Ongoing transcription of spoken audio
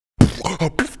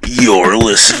You're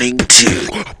listening to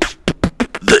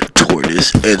the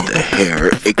Tortoise and the Hare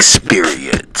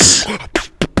Experience.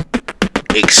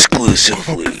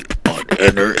 Exclusively on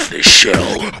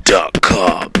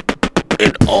EnterTheShell.com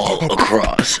and all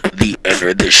across the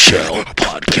Enter the Shell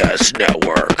podcast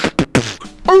network.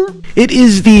 It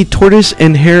is the Tortoise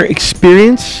and Hare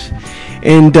Experience.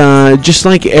 And just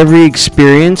like every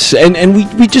experience, and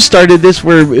we just started this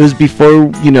where it was before,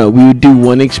 we would do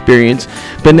one experience,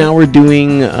 but now we're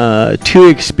doing two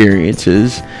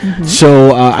experiences. Mm-hmm.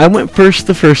 So I went first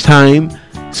the first time,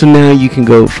 so now you can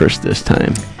go first this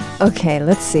time. Okay,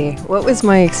 let's see. What was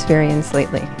my experience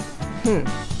lately?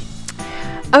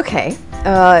 Okay.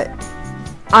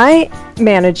 I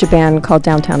manage a band called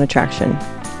Downtown Attraction,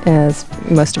 as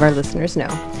most of our listeners know.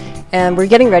 And we're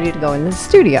getting ready to go in the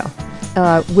studio.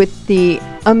 With the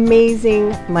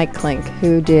amazing Mike Klink,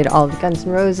 who did all of the Guns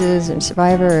N' Roses and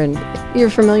Survivor, and you're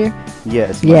familiar?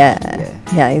 Yes. Yeah,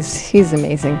 he's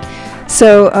amazing.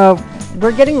 So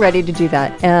we're getting ready to do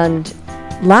that, and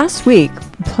last week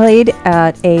played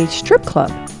at a strip club.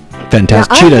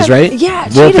 Fantastic. Cheetahs, right? Yeah,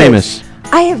 world Cheetahs. Famous.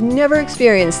 I have never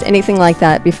experienced anything like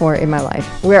that before in my life,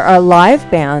 where our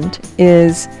live band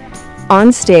is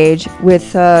on stage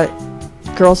with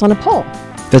girls on a pole.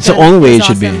 That's the only way it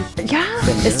should awesome. be. Yeah.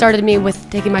 It started me with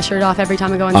taking my shirt off every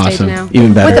time I go on stage now.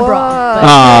 Even better. With a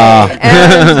bra.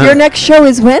 And your next show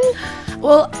is when?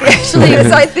 Well, actually,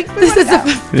 I think this is the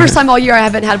first time all year I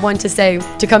haven't had one to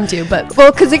come to, but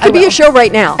well, because it could be a show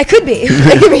right now. I could be.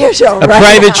 It could be a show A right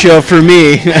private now. show for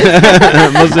me. Most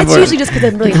It's important. usually just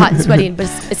because I'm really hot and sweaty, but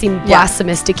it seemed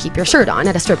blasphemous to keep your shirt on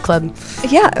at a strip club.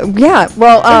 Yeah.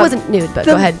 Well, It wasn't nude, but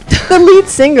go ahead. The lead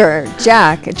singer,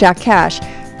 Jack Cash,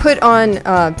 put on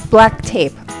black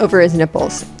tape over his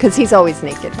nipples because he's always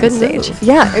naked on stage. Move.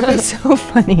 Yeah, it was so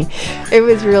funny. It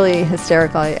was really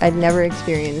hysterical. I'd never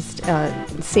experienced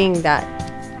seeing that.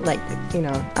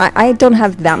 I don't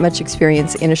have that much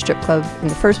experience in a strip club in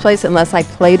the first place, unless I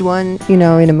played one, in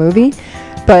a movie.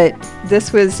 But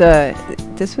this was very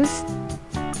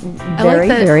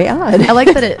odd. I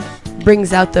like that it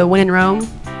brings out the when in Rome.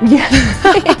 Yeah.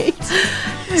 Right.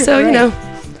 So,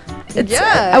 Right.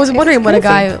 I was wondering what a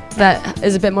guy that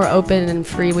is a bit more open and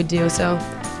free would do. So,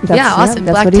 awesome. that's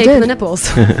Black what he tape in did. the nipples.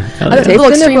 Tape A little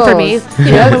the extreme for me,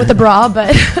 nipples. with the bra,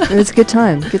 but It was a good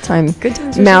time. Good time. Good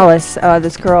times. Malice,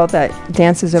 this girl that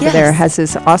dances over there, Yes. has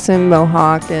this awesome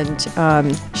mohawk, and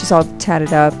she's all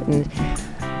tatted up, and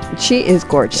she is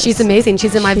gorgeous. She's amazing.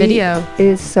 She's in my She video.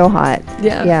 is so hot.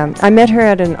 Yeah. Yeah. I met her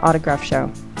at an autograph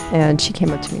show, and she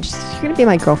came up to me and she said, "You're going to be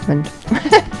my girlfriend."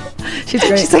 She's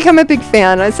great. She's like, "I'm a big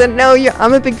fan." I said, "No,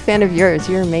 I'm a big fan of yours.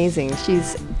 You're amazing."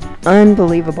 She's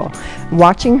unbelievable.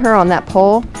 Watching her on that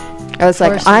pole, I was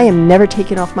like, I am never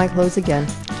taking off my clothes again.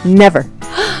 Never.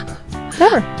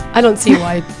 Never. I don't see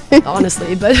why,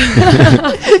 honestly, but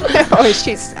Oh,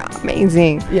 she's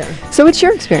amazing. yeah. So what's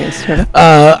your experience, Trevor?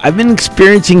 I've been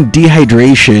experiencing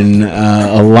dehydration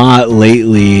a lot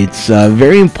lately. It's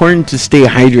very important to stay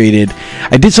hydrated.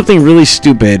 I did something really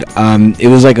stupid. It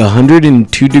was like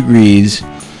 102 degrees,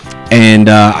 and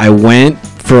I went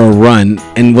for a run.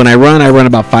 And when I run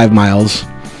about 5 miles.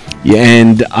 Yeah,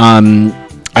 and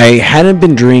I hadn't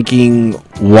been drinking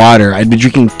water. I'd been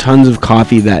drinking tons of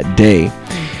coffee that day.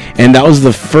 And that was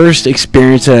the first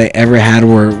experience that I ever had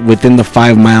where within the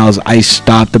 5 miles, I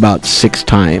stopped about 6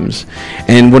 times.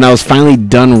 And when I was finally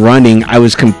done running, I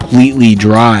was completely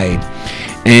dry.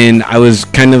 And I was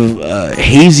kind of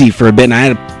hazy for a bit. And I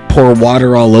had to pour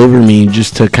water all over me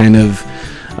just to kind of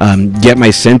get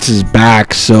my senses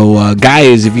back. So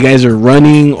guys, if you guys are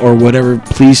running or whatever,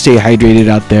 please stay hydrated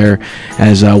out there,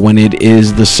 as when it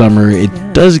is the summer, it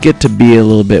does get to be a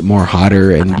little bit more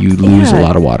hotter and you lose a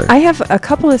lot of water. I have a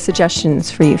couple of suggestions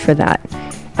for you for that.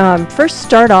 First,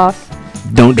 start off.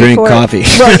 Don't drink coffee.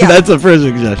 Well, yeah. That's the first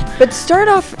suggestion. But start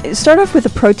off with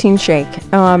a protein shake.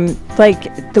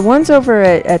 Like the ones over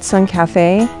at Sun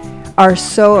Cafe are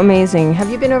so amazing.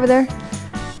 Have you been over there?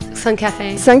 Sun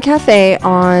Cafe. Sun Cafe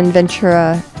on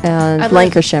Ventura and I live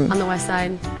Lancashire. on the west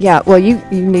side. Yeah, well, you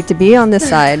need to be on this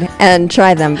side and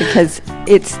try them, because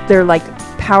they're like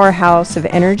powerhouse of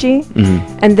energy.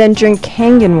 Mm-hmm. And then drink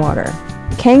Kangen water.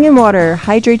 Kangen water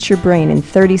hydrates your brain in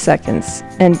 30 seconds.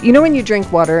 And when you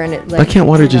drink water and it like... Why can't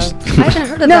water just... I haven't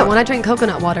heard of that one. I drink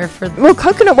coconut water for... Well,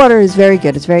 coconut water is very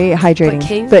good. It's very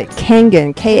hydrating. But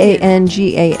Kangen,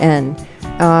 Kangan.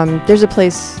 There's a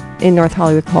place in North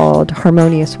Hollywood called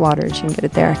Harmonious Waters. You can get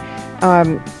it there.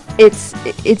 It's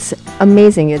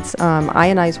amazing. It's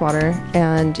ionized water,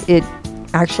 and it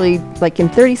actually, like in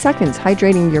 30 seconds,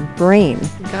 hydrating your brain.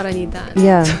 God, I need that.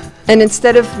 Yeah. And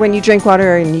instead of when you drink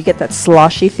water and you get that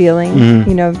sloshy feeling,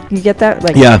 you know, you get that,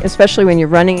 like, especially when you're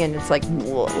running and it's like,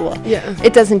 Yeah.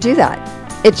 it doesn't do that.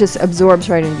 It just absorbs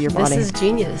right into your body. This is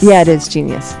genius. Yeah, it is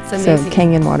genius. It's amazing. So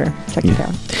Kangen water, check it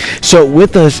out. So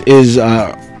with us is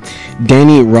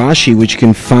Danny Raushi, which you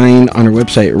can find on her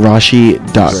website,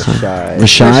 Raushi.com.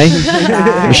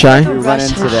 Raushi? You run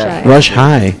into that. Rush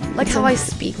High. Like how I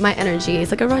speak, my energy is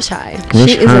like a rush high.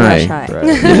 She is a rush high.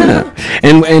 Right. Yeah.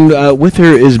 And with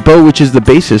her is Bo, which is the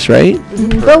bassist, right?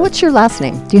 Bo, what's your last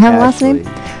name? Do you have a last name?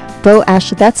 Bo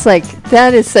Ashley.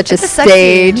 That is such a It's a sexy-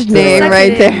 stage name sexy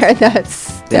right name. there.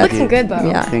 That's You're looking good, Bo.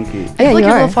 Yeah. Thank you. I Yeah, feel like you you're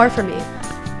a are. little far from me.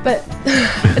 But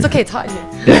it's okay, it's hot in here.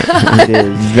 It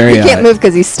is. Very He can't move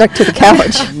because he's stuck to the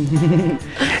couch.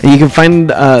 And you can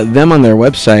find them on their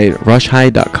website,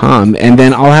 rushhigh.com. And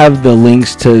then I'll have the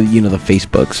links to, you know, the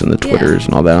Facebooks and the Twitters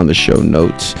and all that on the show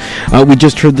notes. We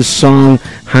just heard the song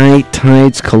High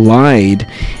Tides Collide,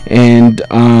 and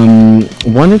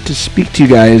wanted to speak to you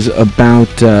guys about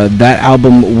that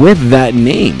album with that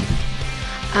name.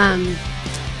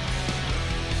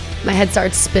 My head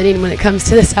starts spinning when it comes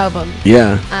to this album.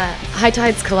 Yeah. High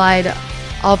Tides Collide,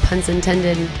 all puns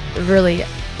intended. Really,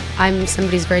 I'm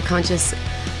somebody who's very conscious.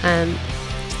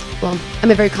 Well, I'm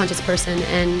a very conscious person,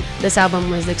 and this album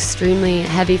was extremely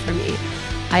heavy for me.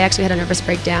 I actually had a nervous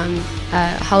breakdown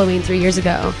Halloween 3 years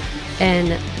ago,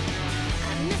 and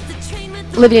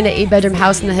living in an 8-bedroom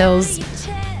house in the hills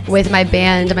with my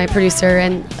band, my producer,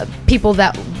 and people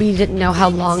that we didn't know how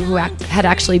long who had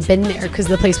actually been there because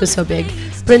the place was so big.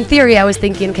 But in theory, I was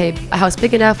thinking, okay, a house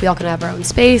big enough, we all can have our own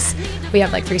space. We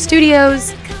have like 3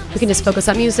 studios. We can just focus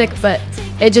on music. But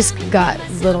it just got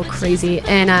a little crazy.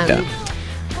 And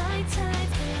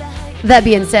that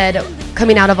being said,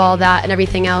 coming out of all that and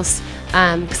everything else,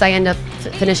 because I ended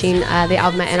up finishing the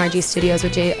album at NRG Studios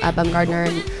with Jay Bumgardner,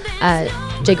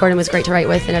 and Jay Gordon was great to write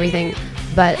with and everything.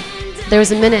 But there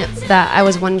was a minute that I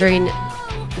was wondering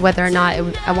whether or not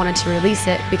I wanted to release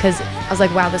it, because I was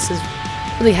like, wow, this is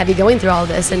really heavy going through all of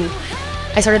this. And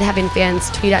I started having fans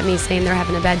tweet at me saying they're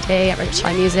having a bad day at Rich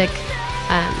High Music,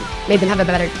 made them have a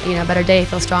better day,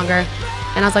 feel stronger.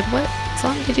 And I was like, what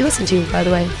song did you listen to, by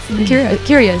the way? I'm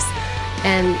curious.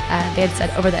 And they had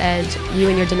said, Over the Edge, you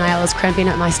and your denial is cramping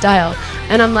up my style.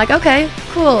 And I'm like, okay,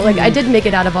 cool. Like, I did make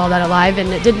it out of all that alive, and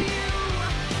it didn't.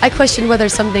 I questioned whether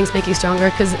some things make you stronger,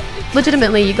 because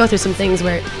legitimately you go through some things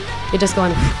where you're just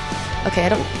going, okay,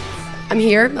 I'm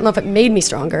here. I don't know if it made me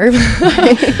stronger.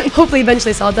 Hopefully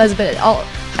eventually this all does, but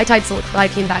High Tides Collide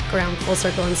came back around full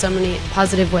circle in so many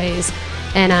positive ways.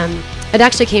 And it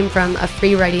actually came from a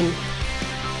free writing.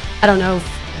 I don't know if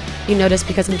you noticed,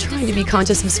 because I'm trying to be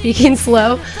conscious of speaking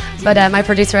slow, but my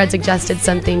producer had suggested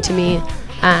something to me,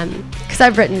 because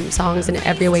I've written songs in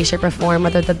every way, shape, or form,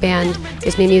 whether the band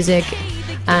gives me music,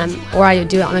 or I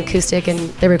do it on acoustic and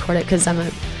they record it, because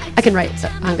I can write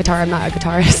on guitar. I'm not a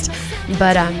guitarist.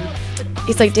 But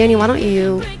he's like, Danny, why don't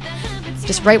you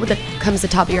just write what comes to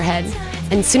the top of your head,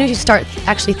 and as soon as you start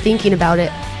actually thinking about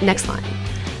it, next line.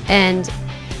 And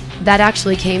that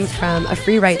actually came from a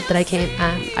free write that I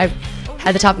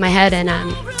had the top of my head. And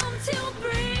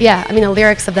yeah, I mean, the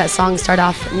lyrics of that song start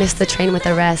off, miss the train with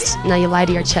the rest, now you lie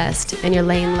to your chest and you're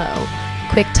laying low,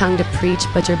 quick tongue to preach,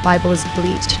 but your Bible is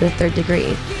bleached to the 3rd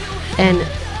degree. And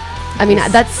I mean,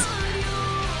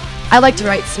 I like to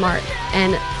write smart,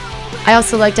 and I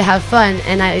also like to have fun,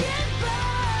 and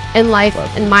in life,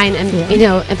 and mine, and you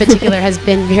know, in particular, has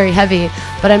been very heavy,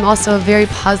 but I'm also a very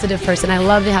positive person. I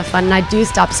love to have fun, and I do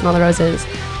stop to smell the roses.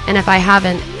 And if I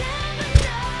haven't,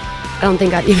 I don't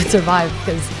think I'd even survive,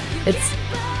 because it's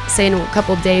saying a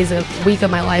couple of days, a week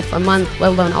of my life, a month, let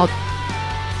alone all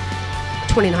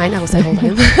 29, I will say, hold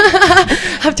on.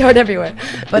 I've torn everywhere.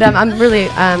 But I'm really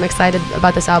excited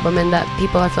about this album, and that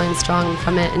people are feeling strong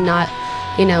from it and not,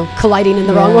 you know, colliding in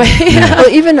the wrong way. Well,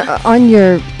 even on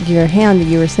your hand,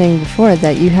 you were saying before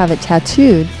that you have it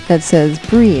tattooed that says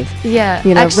breathe. Yeah.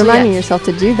 You know, actually, reminding yourself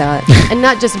to do that. And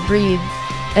not just breathe.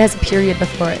 It has a period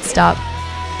before it. Stop.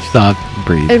 Stop,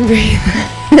 breathe. And breathe.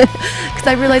 Because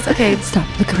I realized, okay, Stop,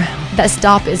 look around. that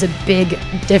stop is a big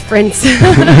difference.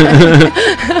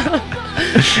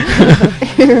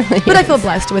 But I feel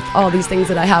blessed with all these things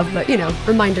that I have. But, you know,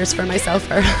 reminders for myself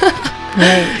are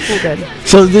Right. good.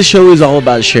 So this show is all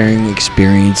about sharing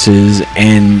experiences,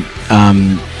 and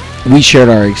we shared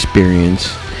our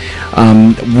experience.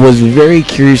 Was very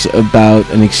curious about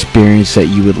an experience that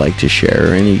you would like to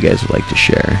share, or any of you guys would like to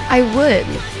share. I would.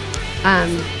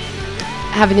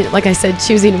 Having it, like I said,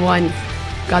 choosing one.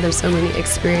 God, there's so many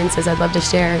experiences I'd love to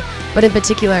share. But in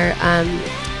particular,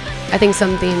 I think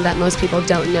something that most people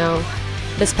don't know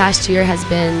this past year has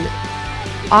been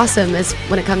awesome as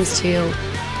when it comes to,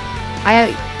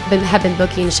 have been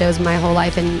booking shows my whole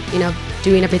life and, you know,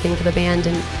 doing everything for the band.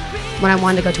 And when I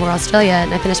wanted to go tour Australia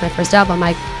and I finished my first album,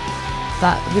 I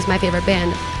thought, who's my favorite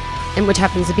band? And which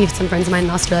happens to be some friends of mine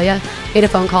in Australia, made a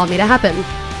phone call and made it happen.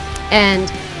 And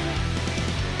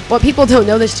what people don't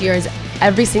know this year is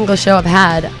every single show I've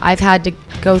had to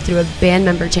go through a band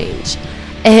member change.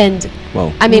 And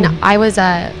Whoa. I mean, I was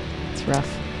It's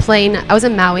rough. I was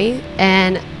in Maui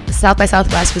and South by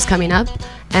Southwest was coming up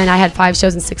and I had 5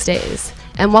 shows in 6 days.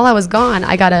 And while I was gone,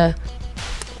 I got a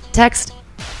text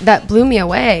that blew me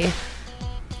away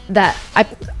that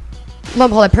lo and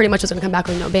behold, I pretty much was going to come back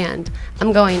with no band.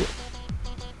 I'm going,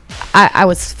 I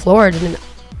was floored and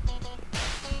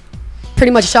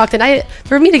pretty much shocked. And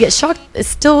for me to get shocked, it's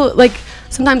still like,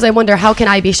 sometimes I wonder, how can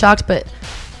I be shocked? But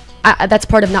that's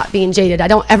part of not being jaded. I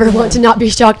don't ever want to not be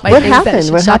shocked by What things happened?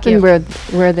 that What shock happened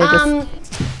you. where they just...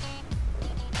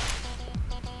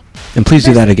 And please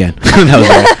do that again. That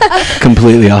was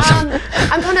completely awesome.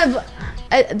 I'm kind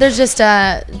of, there's just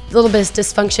a little bit of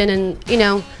dysfunction and, you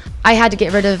know, I had to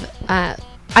get rid of,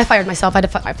 I fired myself.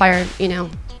 I fired, you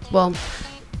know, well,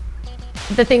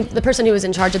 the person who was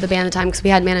in charge of the band at the time, because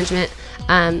we had management,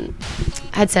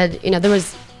 had said, you know,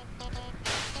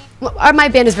 my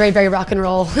band is very, very rock and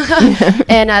roll.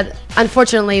 And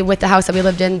unfortunately, with the house that we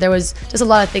lived in, there was just a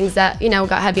lot of things that, you know,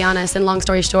 got heavy on us. And long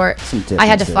story short, I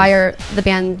had to fire the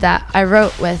band that I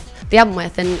wrote the album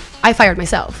with, and I fired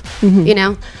myself. Mm-hmm. You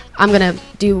know, I'm going to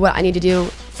do what I need to do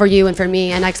for you and for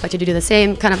me, and I expect you to do the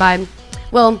same kind of vibe.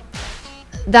 Well,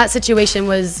 that situation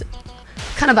was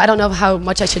kind of, I don't know how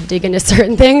much I should dig into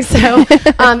certain things. So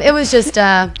it was just...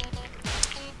 well,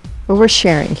 we're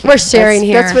sharing here. We're sharing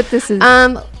here. That's what this is.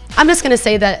 I'm just going to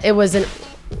say that there was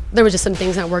just some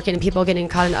things not working and people getting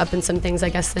caught up in some things, I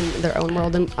guess, in their own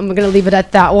world. And I'm going to leave it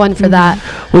at that one for that.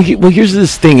 Well, here's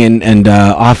this thing, and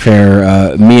off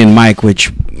air, me and Mike,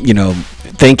 which, you know,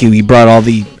 thank you. He brought all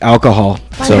the alcohol.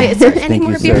 By the way, is there any Thank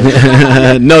more you, beer?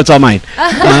 sir. No, it's all mine.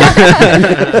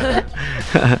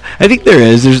 I think there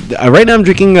is. There's right now. I'm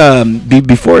drinking.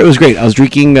 Before it was great. I was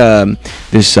drinking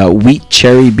this wheat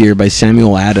cherry beer by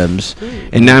Samuel Adams,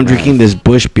 and now I'm drinking this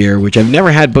Bush beer, which I've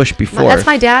never had Bush before. That's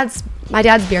my dad's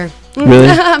beer. Really?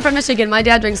 I'm from Michigan. My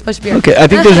dad drinks Bush beer. Okay, I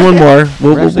think there's one more.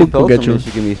 We'll both get from you.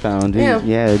 Michigan we found. Yeah.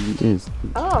 Yeah, it is.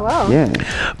 Oh, wow. Yeah.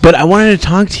 But I wanted to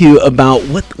talk to you about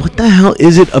what the hell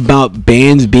is it about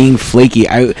bands being flaky?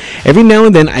 Every now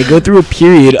and then I go through a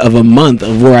period of a month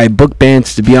of where I book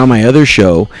bands to be on my other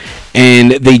show,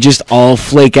 and they just all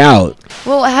flake out.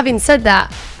 Well, having said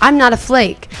that, I'm not a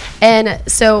flake. And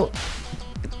so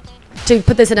to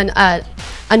put this in a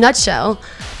nutshell,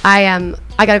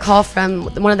 I got a call from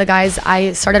one of the guys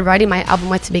I started writing my album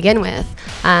with to begin with,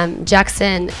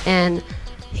 Jackson, and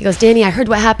he goes, Danny, I heard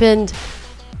what happened.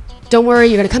 Don't worry,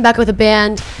 you're going to come back with a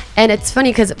band. And it's funny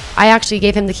because I actually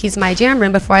gave him the keys to my jam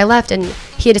room before I left, and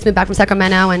he had just moved back from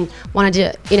Sacramento and wanted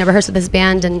to, you know, rehearse with his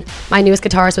band, and my newest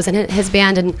guitarist was in his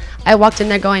band, and I walked in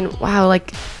there going, wow,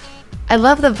 like, I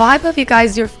love the vibe of you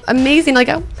guys. You're amazing. Like,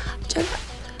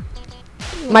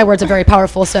 my words are very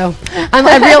powerful, so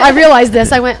I realized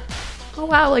this. I went, oh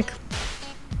wow, like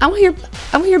I want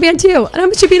your band too, and I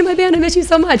miss you being in my band. I miss you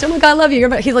so much. Oh my God, I love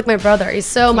you. He's like my brother. He's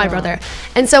so my brother.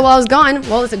 And so while I was gone,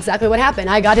 well, that's exactly what happened.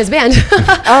 I got his band.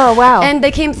 Oh wow. And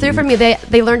they came through for me.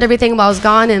 They learned everything while I was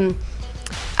gone, and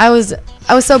I was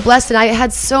so blessed, and I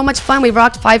had so much fun. We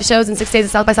rocked 5 shows in 6 days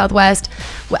at South by Southwest.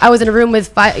 I was in a room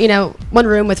with one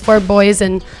room with 4 boys,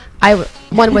 and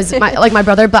one was my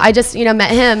brother, but I just,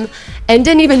 met him and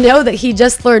didn't even know that he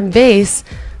just learned bass.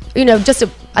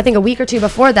 I think a week or 2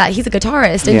 before that, he's a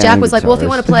guitarist, and Jack was like, well, if you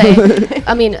want to play,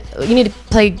 I mean, you need to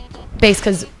play bass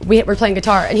because we're playing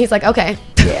guitar. And he's like, okay.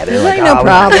 Yeah, they're like, no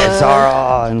problem. And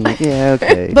I'm like, yeah,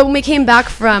 okay. But when we came back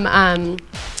from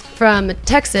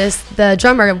Texas, the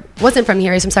drummer wasn't from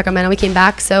here. He's from Sacramento. We came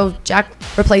back, so Jack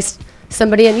replaced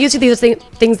somebody. And usually these are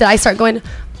things that I start going,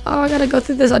 oh, I got to go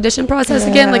through this audition process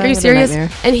again. Like, are you serious?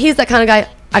 And he's that kind of guy.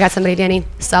 I got somebody, Danny,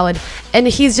 solid. And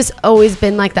he's just always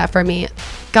been like that for me.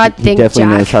 God, thank Jack. He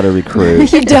definitely knows how to recruit.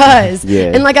 He does.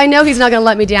 Yeah. And I know he's not gonna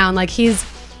let me down. He's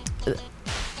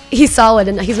solid,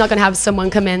 and he's not gonna have someone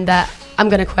come in that I'm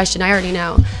gonna question. I already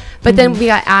know. But then we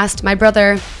got asked. My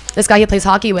brother, this guy he plays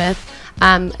hockey with,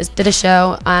 did a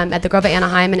show at the Grove at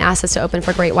Anaheim and asked us to open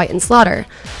for Great White and Slaughter.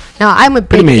 Now I'm a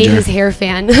big 80s hair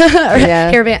fan,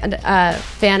 hair band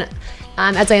fan.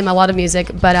 As I am a lot of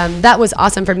music, but that was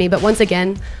awesome for me. But once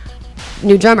again,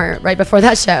 new drummer right before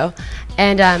that show,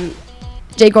 and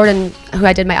Jay Gordon, who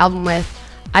I did my album with,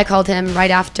 I called him right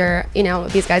after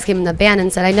these guys came in the band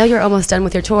and said, I know you're almost done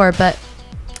with your tour, but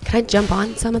can I jump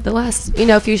on some of the last,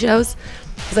 few shows?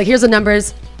 He's like, here's the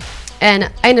numbers. And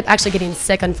I ended up actually getting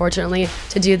sick, unfortunately,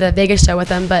 to do the Vegas show with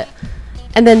him.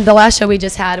 And then the last show we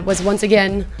just had was once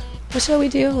again, what show we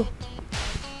do?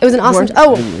 It was an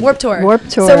awesome, Warped Tour. Warped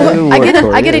Tour. So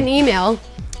I get an email.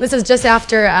 This is just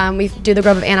after we do the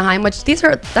Grove of Anaheim, which these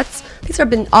have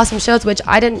been awesome shows, which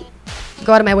I didn't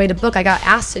go out of my way to book. I got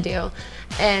asked to do.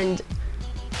 And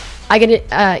I get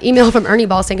an email from Ernie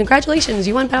Ball saying, congratulations,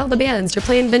 you won Battle of the Bands. You're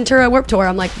playing Ventura Warped Tour.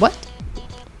 I'm like, what?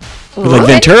 Like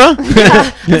Ventura?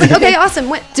 Yeah. I was like, okay, awesome.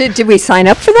 What? Did we sign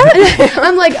up for that?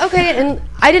 I'm like, okay. And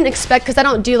I didn't expect, because I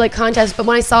don't do like contests, but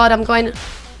when I saw it, I'm going,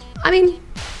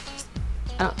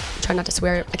 try not to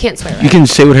swear. I can't swear. You can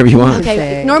say whatever you want.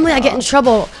 Okay. Normally I get in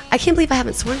trouble. I can't believe I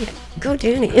haven't sworn yet. Go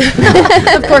Dooney.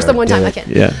 Of course, the one time I can.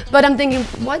 Yeah. But I'm thinking,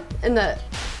 what in the...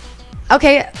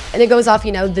 Okay. And it goes off,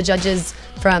 the judges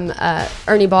from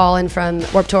Ernie Ball and from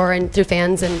Warped Tour and through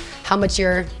fans and how much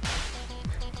you're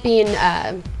being,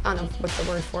 I don't know, what's the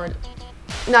word for it?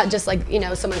 Not just like,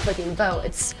 someone clicking vote.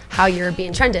 It's how you're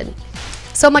being trended.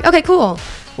 So I'm like, okay, cool.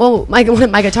 Well, one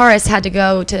of my guitarists had to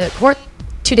go to court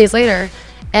 2 days later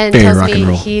and Very tells rock and me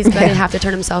roll. he's going to have to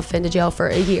turn himself into jail for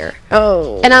a year.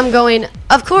 Oh. And I'm going,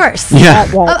 of course. Yeah.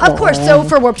 Of course. So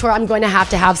for Warped Tour, I'm going to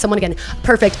have someone again.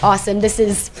 Perfect. Awesome. This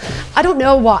is, I don't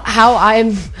know how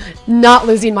I'm not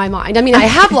losing my mind. I mean, I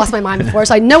have lost my mind before,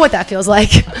 so I know what that feels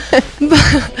like.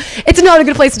 It's not a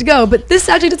good place to go, but this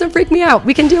actually doesn't freak me out.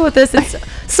 We can deal with this. It's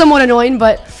somewhat annoying,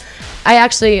 but I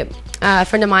actually, a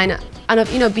friend of mine, I don't know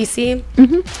if you know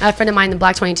BC, a friend of mine, the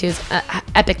Black 22s,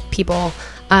 epic people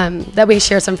that we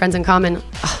share some friends in common.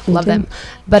 Oh, love them.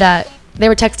 But they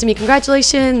were texting me,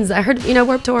 congratulations, I heard,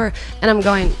 Warped Tour. And I'm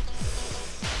going,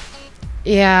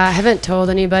 yeah, I haven't told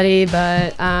anybody,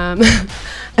 but my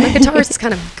guitarist is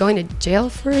kind of going to jail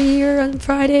for a year on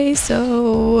Friday.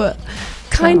 So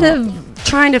kind of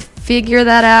trying to figure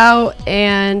that out.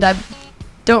 And I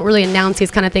don't really announce these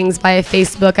kind of things via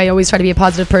Facebook. I always try to be a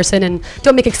positive person and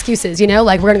don't make excuses,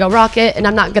 like we're going to go rock it. And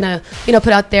I'm not going to,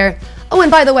 put out there, oh,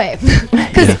 and by the way,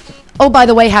 because oh, by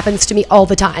the way happens to me all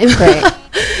the time. Right.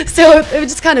 So it would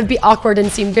just kind of be awkward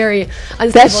and seem very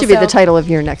unstable. That should be the title of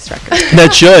your next record.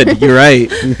 That should. You're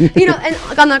right.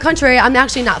 And on the contrary, I'm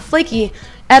actually not flaky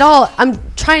at all. I'm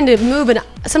trying to move, and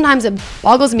sometimes it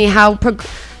boggles me how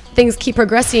things keep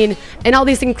progressing and all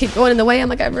these things keep going in the way. I'm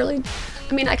like, I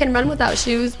can run without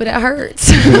shoes, but it hurts.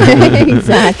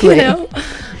 Exactly. But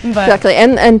Exactly.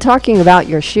 And talking about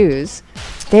your shoes,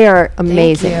 they are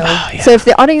amazing. you. Oh, yeah. So if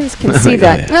the audience can see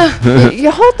that,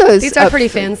 you hold those. these are up. pretty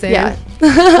fancy. Yeah.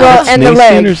 Well, and the Snake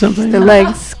skin or legs. something? The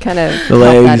legs kind of help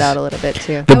legs. that out a little bit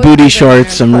too. The would booty never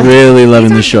shorts. wear I'm them. really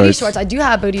loving These the aren't booty shorts. shorts. I do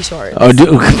have booty shorts. Oh,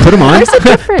 put them on. There's a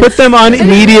difference. Put them on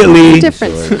immediately.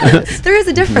 Difference. There is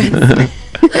a difference.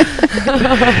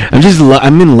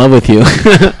 I'm in love with you.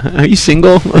 Are you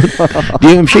single?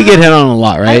 I'm sure you get hit on a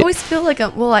lot, I right? always feel like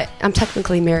I'm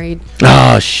technically married,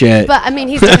 Oh shit. but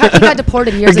he got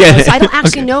deported years Forget ago, it. so I don't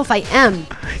actually Okay. know if I am.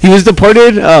 He was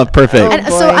deported? Oh, perfect. And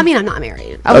boy. so I'm not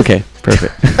married. I was- Okay,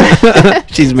 perfect.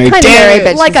 She's married. Kinda Damn married, it.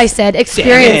 but Like I said,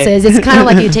 experiences. It's kind of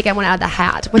like you take one out of the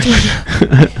hat. Which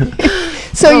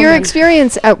So Oh, your man.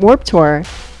 experience at Warped Tour,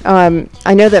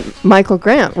 I know that Michael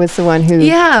Grant was the one who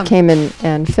Yeah. came in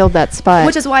and filled that spot.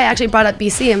 Which is why I actually brought up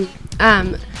BC. He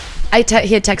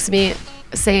had texted me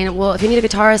saying, well, if you need a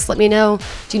guitarist, let me know.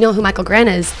 Do you know who Michael Grant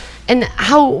is? And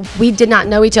how we did not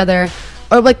know each other,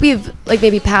 or like we've like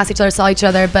maybe passed each other, saw each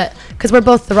other, but because we're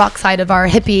both the rock side of our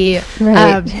hippie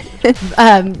Right.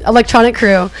 electronic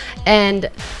crew. And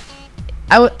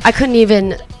I couldn't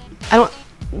even, I don't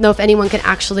know if anyone can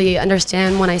actually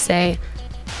understand when I say,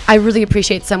 I really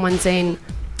appreciate someone saying,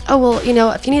 oh, well,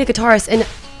 if you need a guitarist, and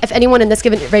if anyone in this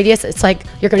given radius, it's like,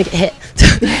 you're going to get hit.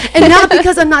 And not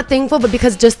because I'm not thankful, but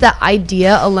because just that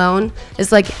idea alone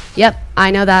is like, yep,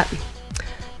 I know that.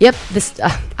 Yep, this,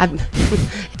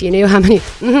 if you knew how many,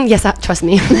 yes, trust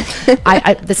me,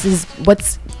 this is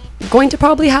what's going to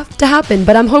probably have to happen,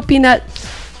 but I'm hoping that,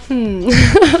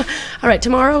 all right,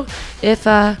 tomorrow, if,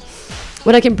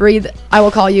 when I can breathe, I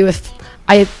will call you if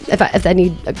I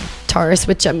need a guitarist,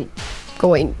 which I'm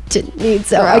going to need,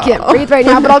 so I can't breathe right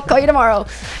now, but I'll call you tomorrow.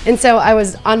 And so I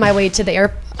was on my way to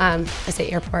the I say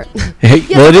airport. Hey,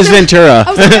 Yeah, well, it is Ventura.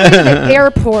 I was on my way to the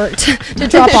airport to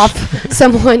drop off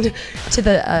someone to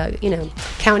the,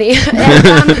 county.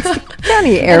 And,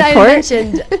 County and I Airport.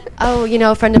 mentioned,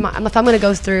 a friend of mine, if I'm going to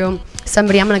go through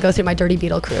somebody, I'm going to go through my Dirty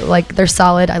Beetle crew. Like, they're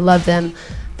solid. I love them.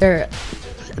 They're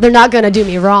not going to do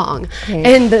me wrong. Right.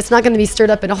 And it's not going to be stirred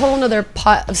up in a whole nother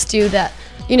pot of stew that,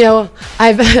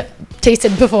 I've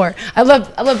tasted before. I love,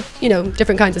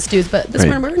 different kinds of stews, but this Right.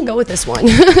 one, we're going to go with this one.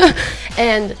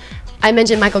 And I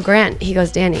mentioned Michael Grant. He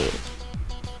goes, Danny,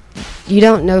 you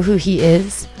don't know who he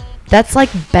is? That's like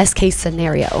best case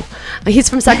scenario. He's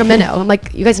from Sacramento. I'm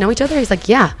like, you guys know each other? He's like,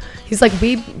 yeah. He's like,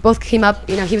 we both came up,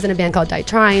 you know, he was in a band called Die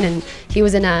Trying, and he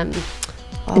was in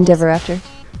Endeavor After.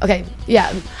 Okay,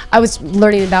 yeah. I was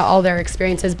learning about all their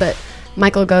experiences, but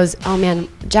Michael goes, oh man,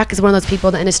 Jack is one of those people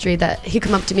in the industry that he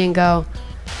come up to me and go,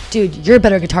 dude, you're a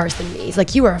better guitarist than me. He's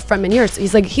like, you are a frontman.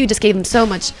 He's like, he just gave him so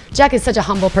much. Jack is such a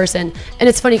humble person. And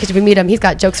it's funny because if we meet him, he's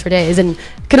got jokes for days and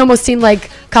can almost seem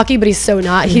like cocky, but he's so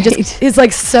not. He just is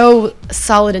like so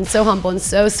solid and so humble and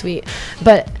so sweet.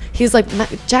 But he's like,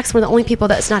 Jack's one of the only people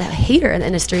that's not a hater in the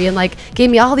industry, and like gave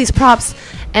me all these props.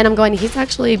 And I'm going, he's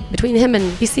actually, between him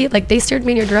and BC, like they steered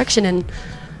me in your direction. And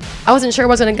I wasn't sure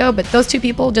where I was going to go, but those two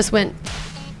people just went,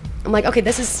 I'm like, okay,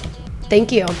 this is,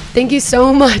 thank you. Thank you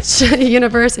so much,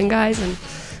 universe and guys. And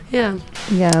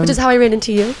yeah. Which is how I ran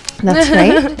into you. That's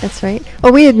right. That's right.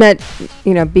 Well, we had met,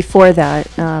 you know, before that,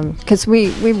 because we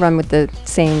run with the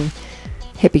same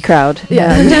hippie crowd.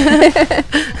 Yeah.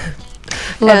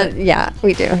 Yeah,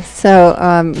 we do.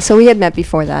 So so we had met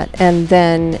before that, and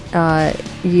then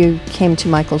you came to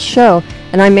Michael's show,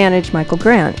 and I managed Michael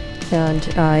Grant, and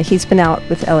he's been out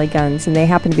with LA Guns, and they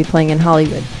happen to be playing in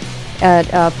Hollywood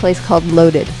at a place called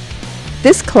Loaded.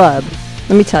 This club,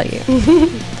 let me tell you,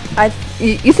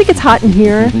 you think it's hot in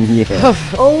here? Yeah.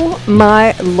 Oh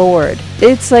my Lord!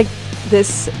 It's like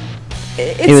this.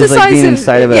 It's It was the like size being of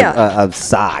inside of yeah. a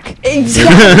sock.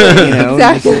 Exactly. You know,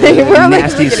 Exactly. just We're like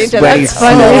nasty, looking at each other. sweaty That's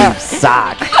funny.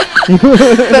 sock.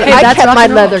 But I that's kept rock my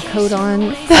and roll. leather coat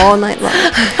on all night long.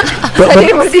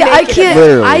 See, I can't.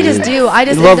 Literally. I just do. I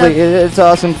just It's end lovely. up. It's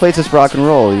awesome place. It's rock and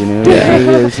roll. You know. Yeah. It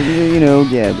is, you know.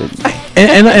 Yeah. But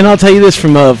And I'll tell you this,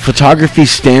 from a photography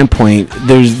standpoint,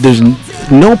 there's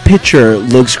no picture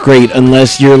looks great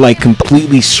unless you're like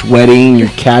completely sweating. You're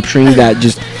capturing that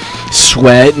just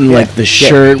sweat and like the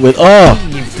shirt with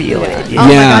you feel it. Oh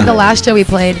my god, the last show we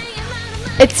played.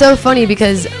 It's so funny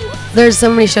because there's so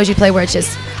many shows you play where it's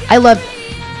just I love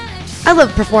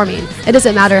performing. It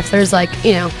doesn't matter if there's like,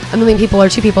 you know, a million people or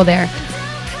two people there.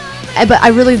 But I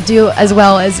really do as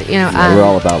well as, you know, we're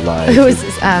all about live. who is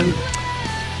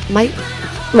Mike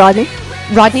Rodney?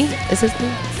 Rodney? Is his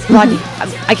name? Rodney.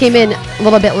 I came in a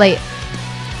little bit late.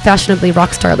 Fashionably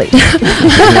rock star late. looking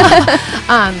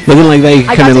like that. You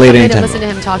I come got in to late come in and anytime. listen to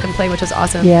him talk and play, which was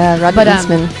awesome. Yeah, Rodney But,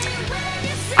 Eastman.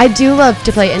 I do love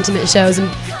to play intimate shows, and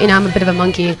you know I'm a bit of a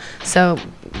monkey, so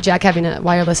Jack having a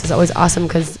wireless is always awesome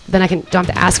because then I don't have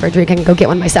to ask for a drink. I can go get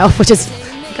one myself, which is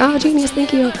like, oh genius,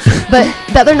 thank you. But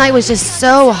the other night was just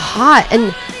so hot,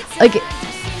 and like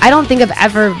I don't think I've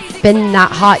ever been that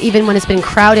hot, even when it's been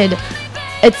crowded.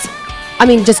 It's I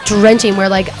mean, just drenching where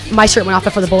like my shirt went off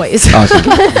before the boys. Awesome.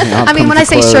 I mean, when I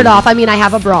say shirt off, I mean I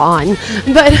have a bra on,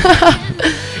 but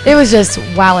it was just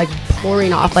wow, like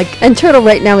pouring off. Like, And Turtle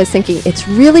right now is thinking, it's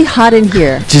really hot in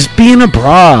here. Just be in a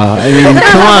bra. I mean,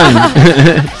 come on.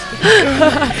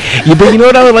 Yeah, but you know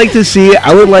what I would like to see?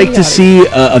 I would like to see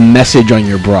a message on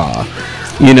your bra.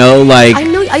 You know, like, I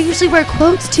know I usually wear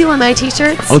quotes too on my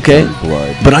t-shirts. okay,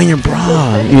 Blood. but on your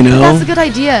bra, you know? That's a good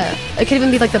idea. It could even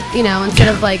be like the, you know, instead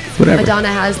of like Whatever. Madonna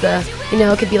has the, you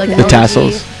know, it could be like the The LG,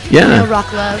 tassels. you Yeah. know,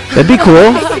 rock love. That'd be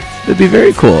cool. That'd be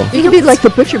very cool. You could be like the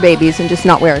Butcher Babies and just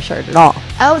not wear a shirt at all.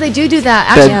 Oh, they do that.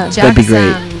 That- Actually, that'd be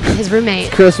Jack's, great. His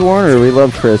roommate. Chris Warner, we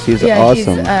love Chris. He's Yeah, he's,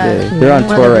 awesome. They're on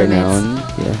one of tour the right now,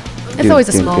 roommates. and yeah. It's always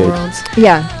a doing small good. world.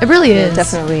 Yeah. It really is. It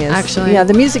definitely is. Actually. Yeah,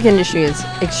 the music industry is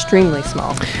extremely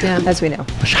small, Yeah. as we know.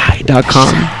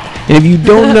 Shy.com. And if you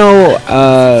don't know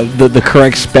the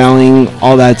correct spelling,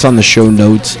 all that's on the show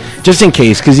notes, just in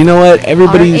case, because you know what,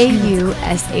 everybody's.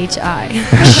 R-A-U-S-H-I.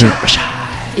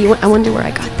 I wonder where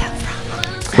I got that from.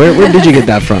 Where did you get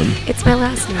that from? It's my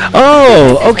last name.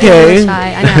 Oh, okay.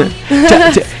 Shy, I know.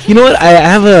 You know what? I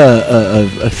have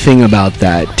a thing about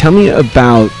that. Tell me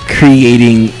about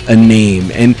creating a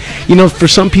name. And, you know, for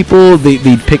some people,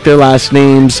 they pick their last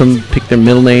names, some pick their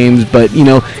middle names, but, you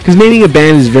know, because naming a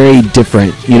band is very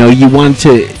different. You know, you want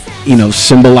to, you know,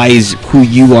 symbolize who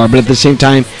you are, but at the same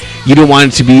time, you don't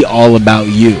want it to be all about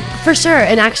you. For sure.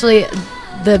 And actually,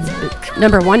 the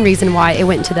number one reason why it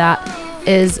went into that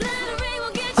is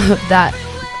that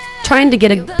trying to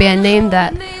get a band name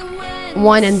that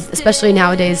one, and especially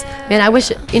nowadays, man, I wish,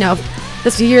 you know,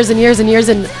 this was years and years and years,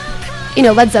 and you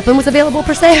know, Led Zeppelin was available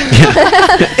per se.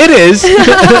 It is.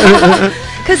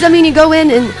 Because I mean, you go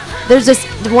in and there's just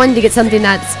one to get something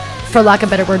that's, for lack of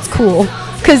better words, cool.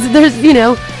 Because there's, you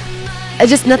know,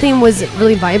 just nothing was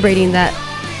really vibrating. That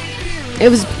it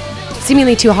was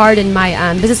seemingly too hard. And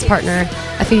my business partner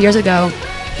a few years ago,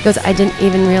 he goes, I didn't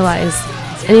even realize.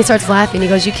 And he starts laughing. He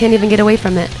goes, you can't even get away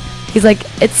from it. He's like,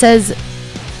 it says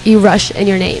you rush in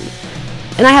your name.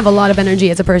 And I have a lot of energy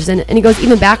as a person. And he goes,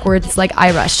 even backwards, it's like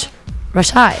I rush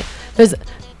high.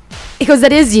 He goes,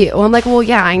 that is you. I'm like, well,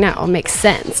 yeah, I know. It makes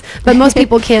sense. But most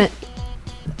people can't.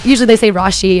 Usually they say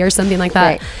Raushi or something like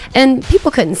that. Right. And people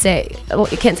can't say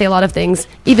a lot of things,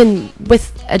 even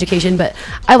with education. But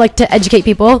I like to educate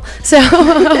people. So,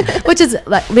 which is,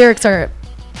 like, lyrics are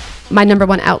my number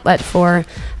one outlet for,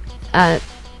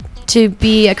 to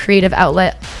be a creative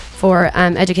outlet for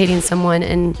educating someone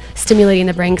and stimulating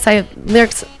the brain. Because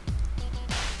lyrics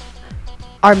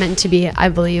are meant to be, I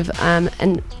believe,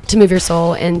 and to move your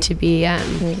soul and to be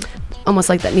almost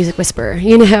like that music whisperer,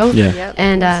 you know? Yeah. Yep,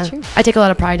 And that's true. I take a lot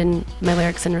of pride in my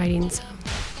lyrics and writing. So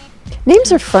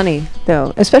Names are funny,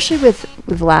 though, especially with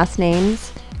last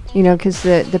names, you know, because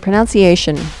the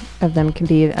pronunciation of them can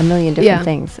be a million different Yeah.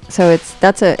 things. So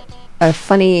that's a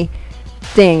funny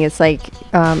thing. It's like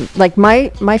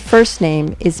my first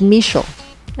name is Michel,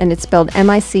 and it's spelled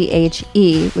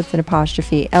M-I-C-H-E with an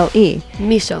apostrophe L-E.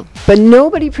 Michel. But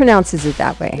nobody pronounces it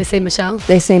that way. They say Michelle.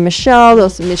 They say Michelle, they'll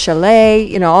say Michelet,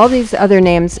 you know, all these other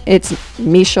names. It's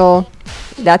Michel,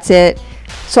 that's it.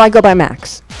 So I go by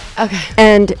Max. Okay.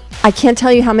 And I can't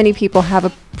tell you how many people have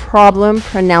a problem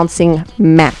pronouncing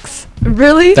Max.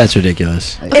 Really? That's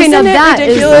ridiculous. Okay, Isn't now it that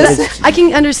ridiculous? is. I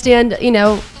can understand, you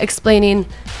know, explaining.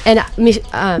 And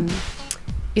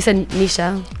you said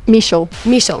Michelle. Michel.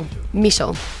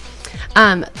 Michel.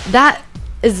 That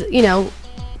is, you know,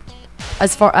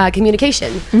 as far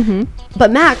communication. Mm-hmm.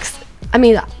 But Max, I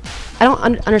mean, I don't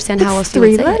understand how else It's you would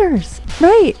three say letters.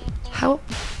 Right. it. How?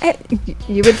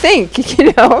 You would think,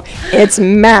 you know, it's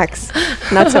Max.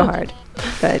 Not so hard.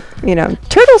 But, you know,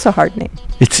 Turtle's a hard name.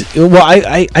 It's well,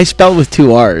 I spell it with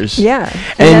 2 R's. Yeah.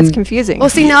 And- that's confusing. Well,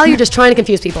 see, now you're just trying to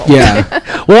confuse people. Yeah.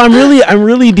 Well, I'm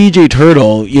really DJ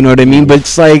Turtle, you know what I mean? But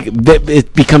it's like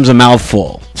it becomes a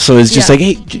mouthful. So it's just Yeah. like,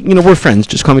 hey, you know, we're friends.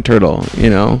 Just call me Turtle, you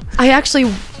know? I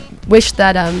actually wish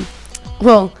that,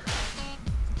 well,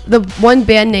 the one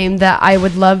band name that I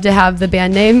would love to have the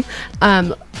band name,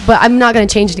 but I'm not going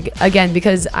to change it again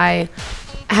because I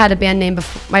had a band name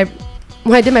before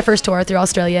when I did my first tour through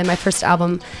Australia, and my first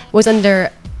album was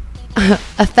under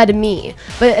amphetamine,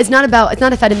 but it's not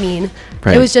amphetamine.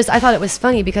 Right. It was just, I thought it was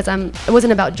funny because it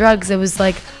wasn't about drugs. It was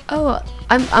like, oh,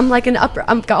 I'm like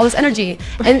I'm got all this energy,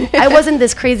 and I wasn't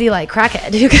this crazy like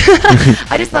crackhead.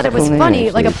 I just thought it was Cool name,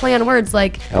 funny, like a actually. play on words,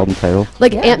 like Album title.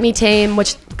 Ant Me Tame,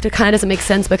 which kind of doesn't make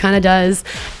sense, but kind of does,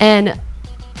 and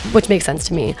which makes sense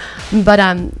to me. But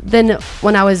then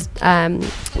when I was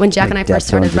when Jack and I first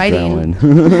started writing,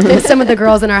 some of the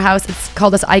girls in our house, it's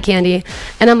called us eye candy,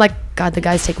 and I'm like, God, the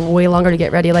guys take way longer to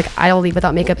get ready. Like, I'll leave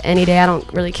without makeup any day. I don't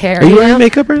really care. Are you know? wearing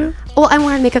makeup right now? Well, I'm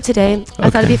wearing makeup today. I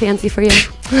thought it'd be fancy for you.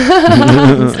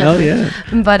 Hell yeah.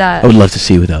 But I would love to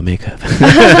see you without makeup.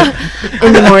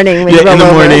 in the morning when you Yeah, in roll the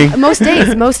over. morning. most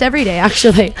days, most every day,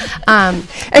 actually. And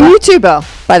you too, Bo,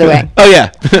 by the way. Oh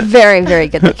yeah. Very, very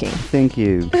good looking. Thank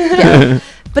you. Yeah.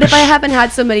 But if I haven't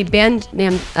had so many band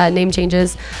name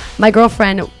changes, my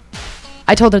girlfriend,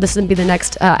 I told her this would be the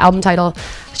next album title.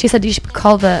 She said you should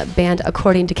call the band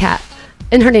According to Cat,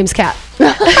 and her name's Cat.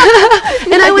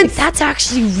 And I went, that's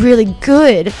actually really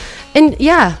good. And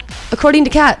yeah, According to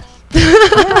Cat.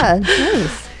 Yeah,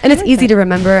 nice. And it's easy to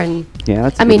remember, and Yeah,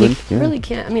 that's a I mean, good you one. Yeah. really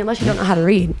can't. I mean, unless you don't know how to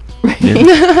read.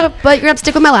 Yeah. But you're gonna have to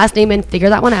stick with my last name and figure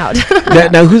that one out.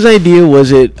 Now, whose idea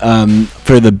was it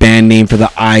for the band name for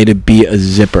the I to be a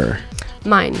zipper?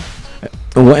 Mine.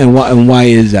 And why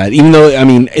is that? Even though, I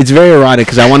mean, it's very erotic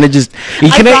because I want to just...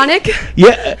 Ironic?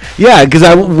 Yeah, because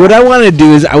what I want to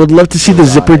do is I would love to see the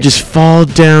zipper just fall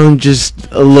down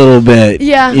just a little bit.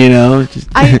 Yeah. You know? Just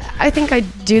I think I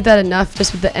do that enough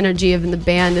just with the energy of in the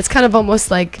band. It's kind of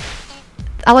almost like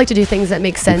I like to do things that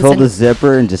make sense. Pull And the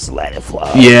zipper and just let it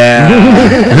flow. yeah.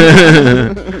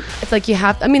 it's like you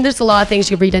have. I mean, there's a lot of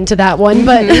things you could read into that one,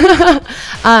 but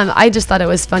I just thought it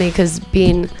was funny because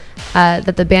being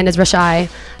that the band is Raushi,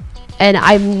 and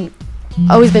I'm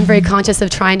always been very conscious of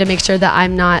trying to make sure that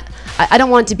I'm not. I don't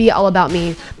want it to be all about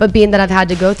me, but being that I've had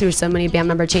to go through so many band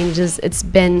member changes, it's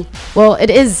been it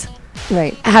is.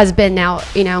 Right. Has been now,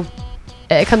 you know,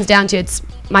 it comes down to it's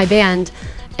my band,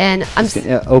 and I'm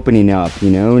Opening up, you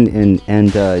know, and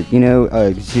you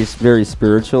know, she's very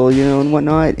spiritual, you know, and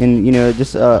whatnot, and you know,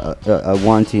 just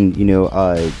wanting, you know,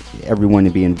 everyone to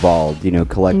be involved, you know,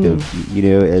 collective, you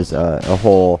know, as a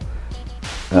whole.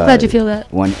 I'm glad you feel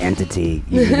that. One entity,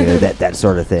 you know, that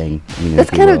sort of thing. You know,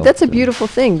 That's if you will. that's a So- beautiful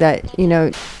thing that, you know,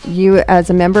 you as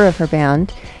a member of her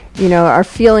band, are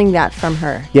feeling that from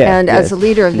her. Yeah, And as yes, a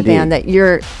leader of the indeed. band, that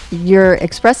you're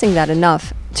expressing that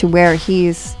enough to where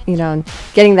he's,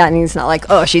 getting that, and he's not like,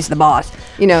 oh, she's the boss,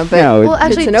 but No, Well, it's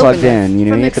actually, an plugged openness. in. You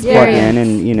From have to plug in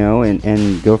experience.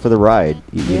 and go for the ride.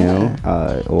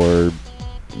 Or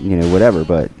whatever.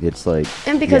 But it's like,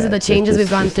 And because yeah, of the it's changes just- we've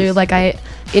gone it's through, just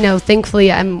like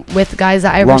thankfully I'm with guys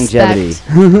that I longevity. respect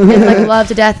and like love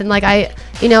to death, and like I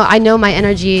know my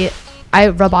energy, I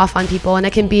rub off on people, and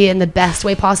it can be in the best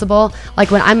way possible.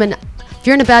 Like when if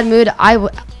you're in a bad mood, I'll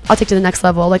take to the next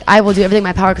level. Like I will do everything in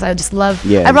my power because I just love.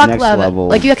 Yeah, I rock next love. level.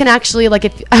 Like you can actually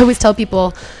if I always tell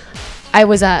people,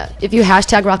 if you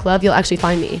hashtag rock love, you'll actually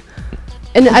find me.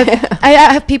 And I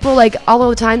have people like all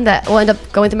the time that will end up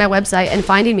going through my website and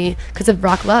finding me because of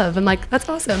rock love. I'm like, that's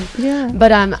awesome. Yeah.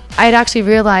 But I had actually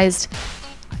realized,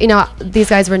 these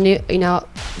guys were new,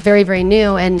 very, very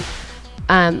new, and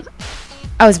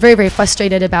I was very, very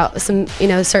frustrated about some,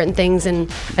 certain things, and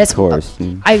Of course.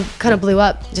 I kind of blew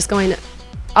up just going.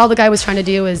 All the guy was trying to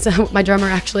do is my drummer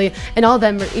actually, and all of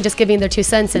them were just giving their 2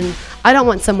 cents. And I don't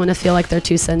want someone to feel like their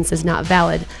 2 cents is not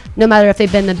valid, no matter if they've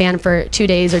been in the band for 2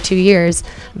 days or 2 years.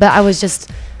 But I was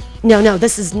just, no,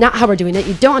 this is not how we're doing it.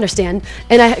 You don't understand.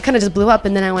 And I kind of just blew up.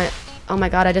 And then I went, oh my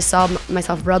God, I just saw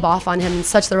myself rub off on him in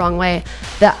such the wrong way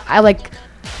that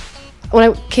when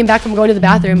I came back from going to the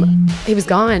bathroom, he was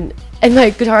gone. And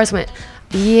my guitarist went,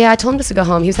 yeah, I told him just to go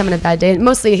home. He was having a bad day. And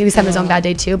mostly he was having his own bad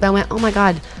day too. But I went, oh my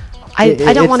God.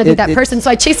 I don't want to be that person, so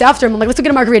I chased after him. I'm like, let's go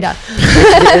get a margarita.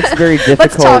 It's very difficult.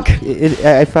 Let's talk.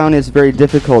 I found it's very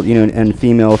difficult, in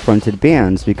female-fronted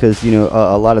bands because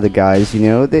a lot of the guys, they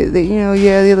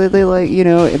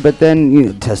like, but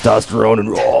then testosterone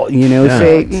and raw,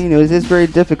 say, it's very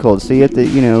difficult. So you have to,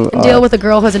 Deal with a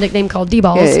girl who has a nickname called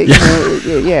D-Balls.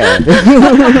 yeah.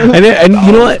 And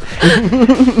you know what?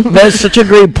 That's such a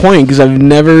great point because I've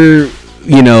never,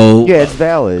 Yeah, it's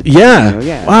valid.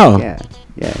 Yeah. Wow.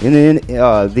 Yeah, in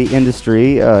the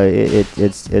industry,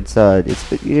 it's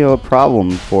a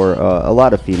problem for a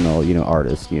lot of female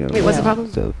artists. Wait, what's the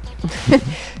problem? So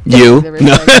You? There was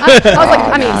No. like-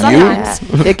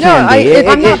 Sometimes. it can No, be.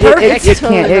 I'm not perfect. It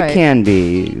Totally can. right. It can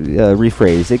be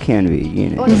rephrased. It can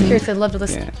be. Oh, I'm just curious. I'd love to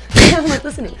listen. Yeah. I'm like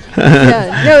listening.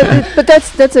 Yeah, no, but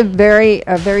that's a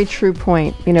very true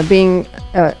point. Being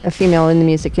a female in the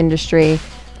music industry,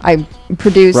 I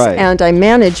produce Right. and I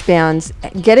manage bands.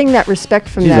 Getting that respect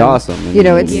from She's them, awesome.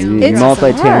 it's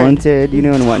multi-talented,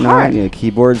 and whatnot. hard.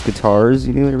 Keyboards, guitars,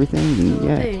 and everything. And, Oh,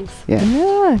 yeah, thanks. yeah,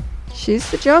 Yeah, she's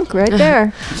the junk right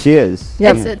there. she is.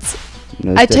 Yep. Yeah. It's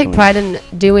No, I take definitely. pride in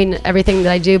doing everything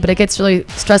that I do, but it gets really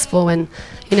stressful when,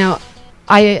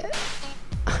 I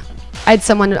had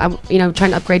someone, trying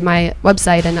to upgrade my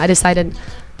website, and I decided,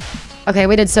 okay, I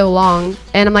waited so long,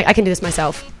 and I'm like, I can do this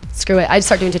myself. Screw it. I just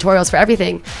start doing tutorials for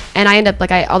everything, and I end up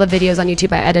all the videos on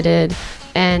YouTube I edited,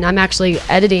 and I'm actually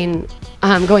editing,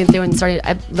 going through and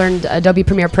I learned Adobe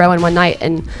Premiere Pro in one night,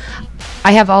 and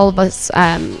I have all of us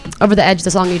Over the Edge,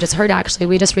 the song you just heard. Actually,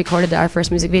 we just recorded our first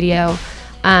music video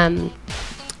on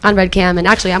Red Cam, and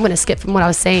actually I'm going to skip from what I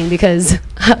was saying because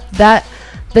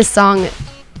this song,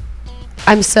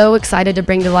 I'm so excited to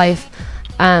bring to life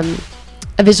a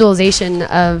visualization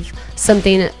of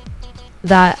something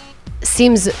that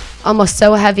seems almost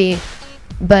so heavy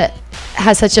but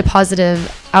has such a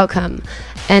positive outcome.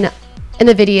 And in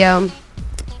the video,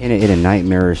 in a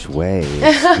nightmarish way.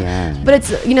 Yeah. but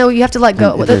it's you have to let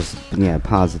go. And there's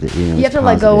positive. You have to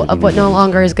let go of what no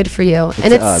longer is good for you,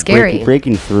 and it's scary.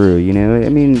 Breaking through. I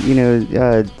mean,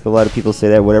 a lot of people say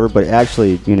that, whatever, but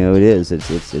actually, it is. It's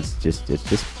just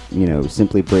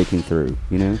simply breaking through.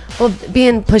 Well,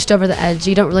 being pushed over the edge,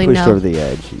 you don't really Pushed know. over the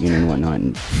edge, and whatnot,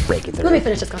 and breaking through. Let me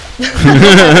finish this concept.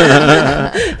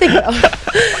 Thank you.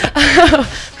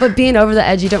 But being over the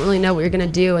edge, you don't really know what you're going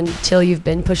to do until you've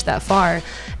been pushed that far.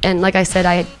 And like I said,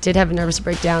 I did have a nervous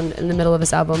breakdown in the middle of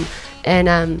this album.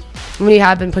 And when you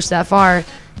have been pushed that far,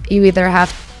 you either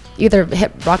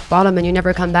hit rock bottom and you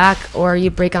never come back, or you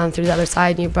break on through the other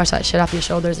side and you brush that shit off your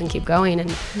shoulders and keep going.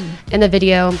 And in the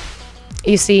video,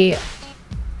 you see,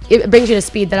 it brings you to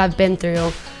speed that I've been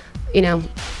through,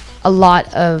 a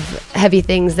lot of heavy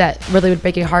things that really would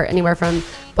break your heart, anywhere from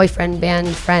boyfriend, band,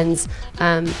 friends,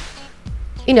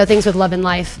 things with love and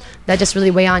life that just really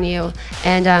weigh on you.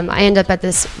 And I end up at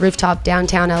this rooftop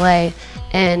downtown LA,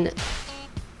 and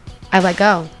I let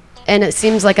go. And it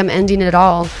seems like I'm ending it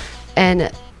all.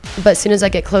 But as soon as I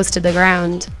get close to the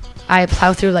ground, I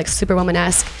plow through like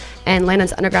Superwoman-esque and land on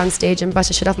this underground stage and brush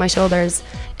the shit off my shoulders.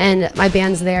 And my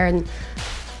band's there, and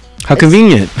How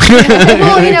convenient.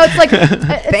 Well, you know, it's like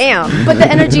Bam. but the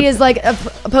energy is like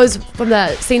opposed from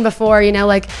the scene before, you know,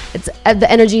 like it's the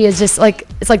energy is just like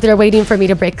it's like they're waiting for me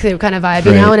to break through kind of vibe,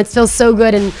 you know, Right. and it feels so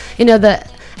good. And you know,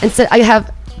 and so I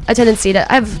have a tendency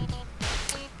to I have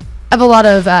a lot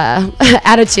of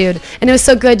attitude, and it was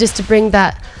so good just to bring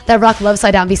that rock love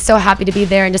side out and be so happy to be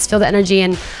there and just feel the energy.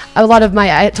 And a lot of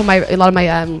my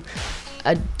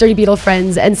Dirty Beetle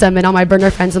friends and all my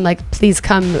burner friends, I'm like, please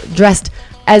come dressed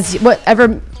as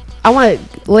whatever. I want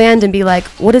to land and be like,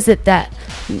 what is it that,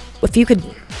 if you could,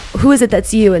 who is it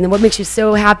that's you, and then what makes you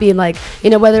so happy, and like, you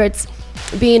know, whether it's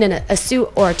being in a suit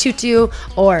or a tutu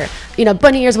or, you know,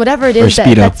 bunny ears, whatever it is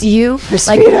that's you.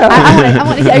 Like I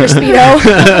want to your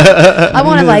Speedo. I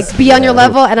want to like be on your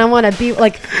level, and I want to be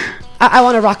like, I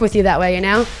want to rock with you that way, you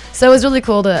know? So it was really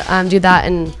cool to do that.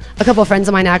 And a couple of friends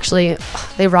of mine actually,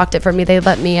 they rocked it for me. They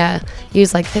let me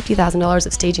use like $50,000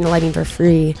 of staging and lighting for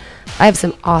free. I have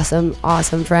some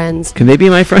awesome friends. Can they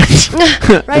be my friends?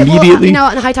 Right. Immediately. Well, you know,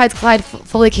 and High Tides Collide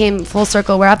fully came full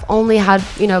circle, where I've only had,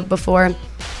 you know, before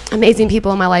amazing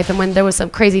people in my life, and when there was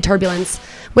some crazy turbulence,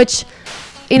 which,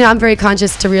 you know, I'm very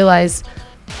conscious to realize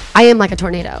I am like a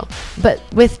tornado. But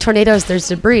with tornadoes, there's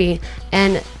debris,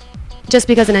 and just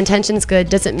because an intention's good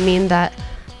doesn't mean that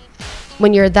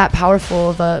when you're that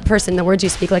powerful of a person, the words you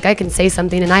speak, like I can say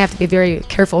something and I have to be very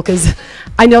careful because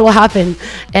I know will happen.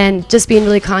 And just being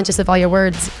really conscious of all your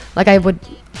words, like I've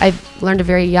learned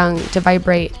very young to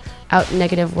vibrate out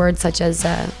negative words such as,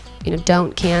 you know,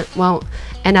 don't, can't, won't.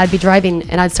 And I'd be driving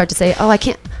and I'd start to say, oh, I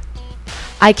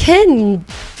can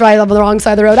drive on the wrong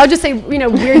side of the road. I'll just say, you know,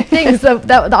 weird things,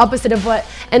 the opposite of what,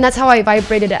 and that's how I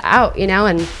vibrated it out, you know,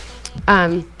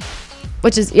 and,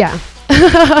 which is, yeah,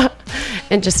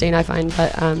 interesting, I find,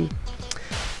 but,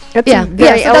 That's yeah,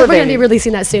 very so we're going to be elevating.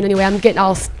 releasing that soon anyway. I'm getting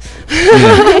all,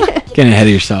 Getting ahead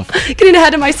of yourself. getting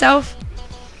ahead of myself,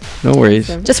 No worries.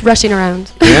 just rushing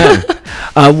around. Yeah.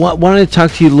 Wanted to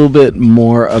talk to you a little bit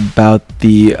more about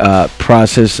the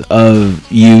process of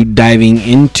you diving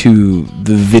into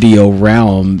the video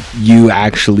realm, you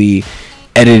actually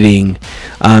editing,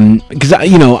 because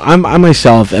you know I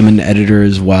myself am an editor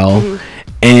as well,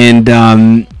 and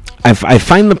I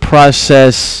find the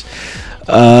process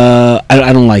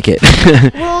I don't like it.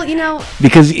 Well, you know,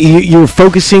 Because you're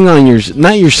focusing on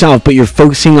not yourself, but you're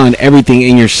focusing on everything,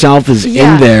 and yourself is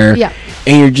Yeah, in there, yeah.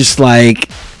 and you're just like,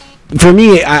 for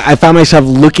me, I found myself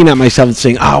looking at myself and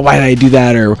saying, oh, why did I do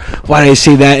that, or why did I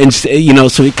say that, and you know,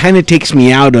 so it kind of takes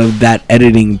me out of that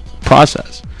editing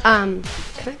process. can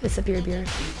I have a sip of your beer?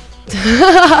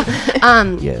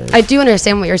 Yes. I do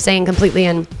understand what you're saying completely,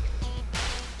 and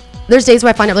there's days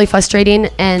where I find it really frustrating,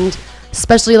 and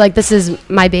especially like this is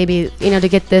my baby, you know,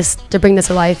 to bring this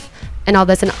to life and all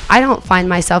this, and I don't find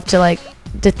myself to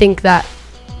think that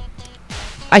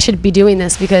I should be doing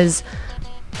this because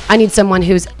I need someone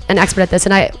who's an expert at this,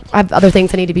 and I have other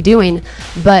things I need to be doing.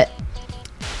 But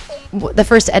the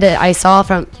first edit I saw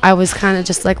I was kind of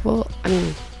just like, well, I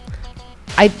mean,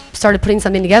 I started putting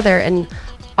something together, and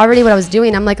already what I was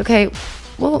doing, I'm like, okay,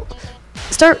 well,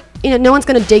 start, you know, no one's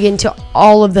going to dig into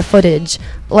all of the footage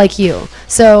like you.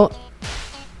 So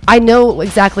I know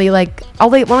exactly, like,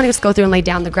 why don't I just go through and lay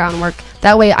down the groundwork?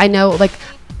 That way I know, like,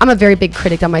 I'm a very big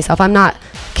critic on myself. I'm not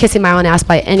kissing my own ass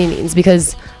by any means,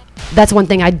 because that's one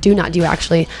thing I do not do,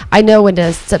 actually. I know when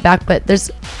to sit back, but I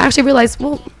actually realized,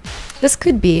 well, this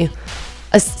could be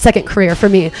a second career for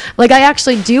me. Like, I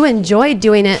actually do enjoy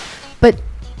doing it, but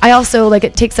I also, like,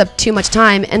 it takes up too much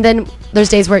time. And then there's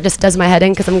days where it just does my head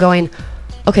in because I'm going,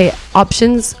 okay,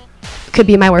 options could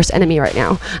be my worst enemy right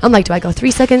now. I'm like, do I go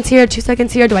 3 seconds here, 2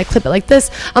 seconds here? Do I clip it like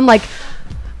this? I'm like,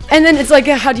 and then it's like,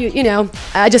 how do you know,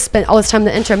 I just spent all this time in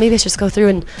the intro. Maybe I should just go through.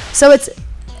 And so it's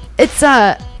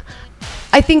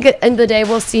I think at the end of the day,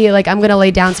 we'll see, like, I'm going to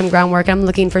lay down some groundwork. I'm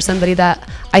looking for somebody that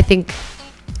I think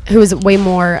who is way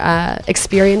more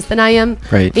experienced than I am.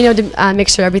 Right. You know, to make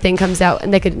sure everything comes out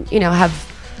and they could, you know,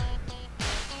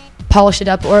 polish it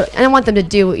up, and I want them to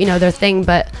do, you know, their thing.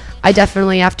 But I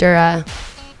definitely, after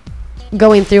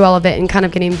going through all of it and kind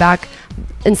of getting back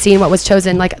and seeing what was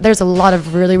chosen, like, there's a lot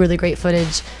of really, really great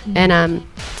footage. And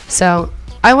so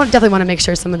I definitely want to make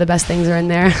sure some of the best things are in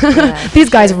there. Yeah, These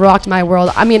guys rocked my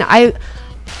world. I mean, I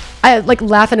like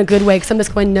laugh in a good way because I'm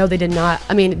just going, no, they did not.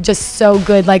 I mean, just so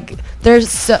good. Like, there's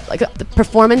so, like, the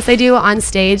performance they do on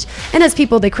stage, and as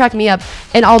people, they crack me up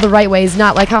in all the right ways.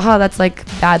 Not like, haha, that's like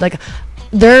bad. Like,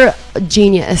 they're a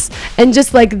genius, and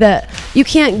just like you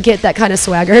can't get that kind of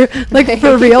swagger, like,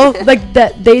 for real, like,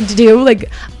 that they do. Like,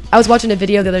 I was watching a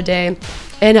video the other day,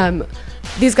 and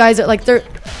these guys are like,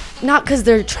 not because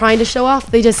they're trying to show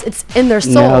off. It's in their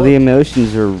soul. No, the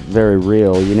emotions are very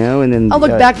real, and then I'll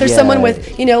look back. There's someone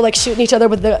with, like shooting each other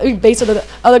with the bass of the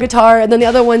other guitar, and then the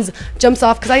other one's jumps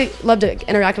off because I love to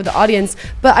interact with the audience.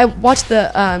 But I watched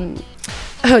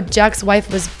Jack's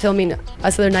wife was filming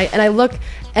us the other night, and I look,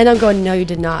 and I'm going, no, you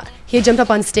did not. He had jumped up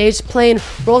on stage playing,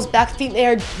 rolls back, feet in the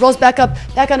air, rolls back up,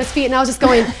 back on his feet, and I was just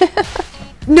going,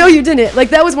 no, you didn't. Like,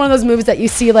 that was one of those moves that you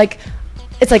see, like,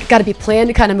 it's like got to be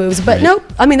planned kind of moves. But nope,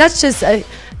 I mean, that's just the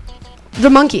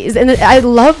Monkees, and I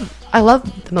love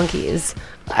the Monkees.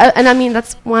 And I mean,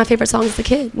 that's one of my favorite songs as a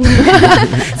kid.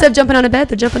 Instead of jumping on a bed,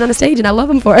 they're jumping on a stage, and I love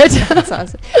them for it. That's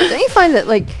awesome. Don't you find that,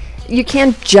 like, you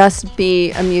can't just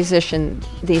be a musician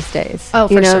these days? Oh,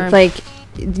 for sure. Like,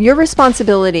 your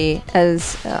responsibility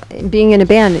as being in a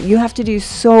band, you have to do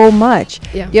so much.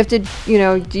 Yeah. You have to,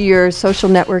 do your social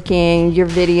networking, your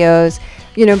videos.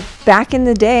 Back in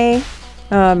the day,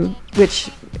 which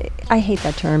I hate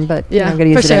that term, but I'm going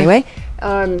to use it anyway.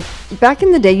 Back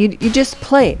in the day, you just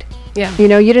played. Yeah.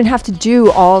 You didn't have to do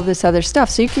all this other stuff,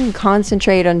 so you can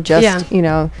concentrate on just,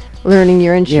 learning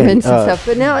your instruments and stuff.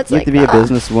 But now it's you like have to be a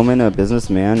businesswoman, a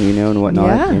businessman, and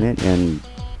whatnot in it, and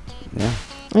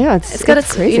yeah, it's got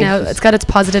its crazy. It's got its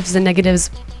positives and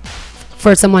negatives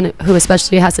for someone who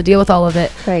especially has to deal with all of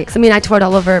it. Right. 'Cause, I mean, I toured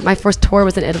all over. My first tour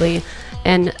was in Italy,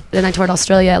 and then I toured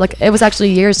Australia. Like, it was actually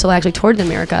years till I actually toured in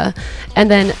America,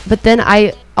 but then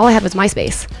all I had was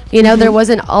MySpace. There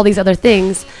wasn't all these other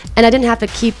things, and I didn't have to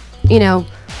keep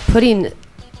putting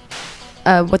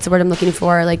what's the word I'm looking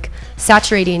for, like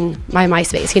saturating my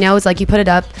MySpace. It's like you put it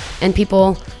up and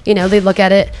people, they look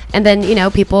at it, and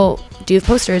then people do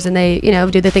posters and they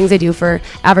do the things they do for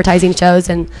advertising shows.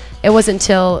 And it wasn't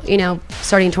until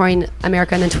starting touring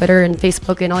America, and then Twitter and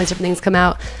Facebook and all these different things come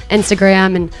out,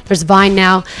 Instagram, and there's Vine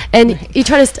now, and you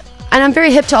try to and I'm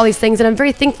very hip to all these things, and I'm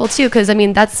very thankful too, because I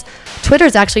mean,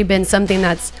 Twitter's actually been something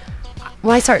that's,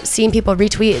 when I start seeing people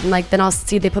retweet, and like then I'll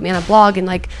see they put me on a blog, and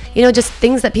like just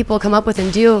things that people come up with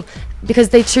and do because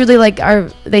they truly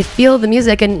they feel the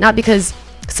music, and not because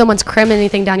someone's cramming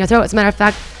anything down your throat. As a matter of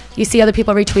fact, you see other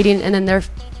people retweeting, and then they're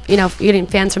getting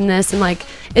fans from this, and like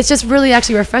it's just really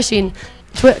actually refreshing.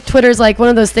 Twitter's like one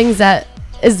of those things that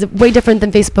is way different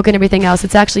than Facebook and everything else.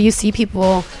 It's actually, you see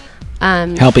people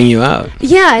helping you out.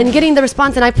 Yeah, and getting the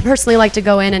response. And I personally like to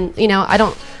go in and I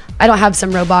don't have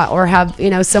some robot or have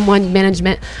someone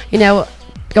management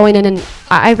going in, and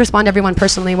I respond to everyone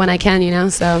personally when I can.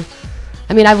 So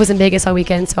I mean, I was in Vegas all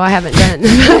weekend, so I haven't done.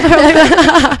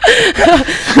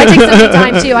 I take some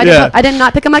time too. I did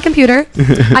not pick up my computer.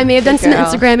 I may have done some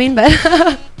Instagramming, but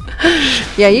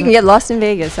yeah, you can get lost in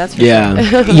Vegas. That's for sure. Yeah,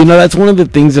 that's one of the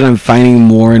things that I'm finding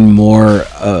more and more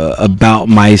about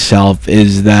myself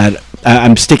is that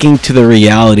I'm sticking to the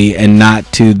reality and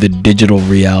not to the digital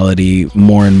reality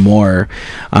more and more.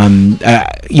 With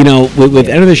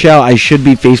End of the Show, I should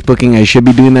be Facebooking, I should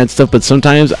be doing that stuff, but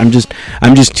sometimes I'm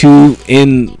just too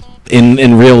in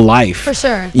real life. For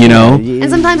sure. And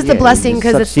sometimes it's a blessing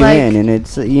because it's like, and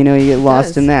it's you get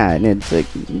lost in that, and it's like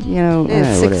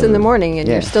it's 6 in the morning and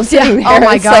you're still sitting there. Oh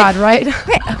my it's God, like, right?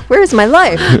 Where's my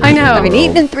life? I know. I haven't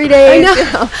eaten in 3 days. I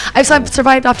know. I've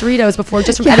survived off Doritos before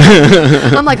just from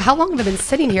editing. I'm like, how long have I been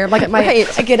sitting here? Like I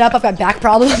get up, I've got back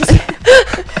problems.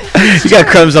 You got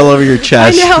crumbs all over your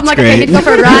chest. I know. I'm like, okay, I need to go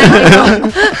for a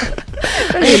run.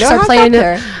 I start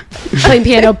playing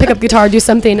piano, pick up guitar, do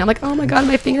something. I'm like, oh my God,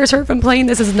 my fingers hurt from playing.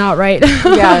 This is not right.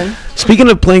 Yeah. Speaking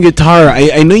of playing guitar,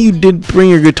 I know you did bring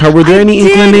your guitar. Were there any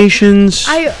inclinations?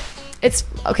 It's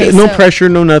okay. No pressure,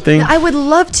 no nothing. I would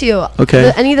love to.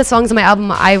 Okay. Any of the songs on my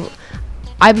album, I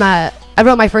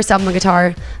wrote my first album on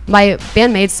guitar. My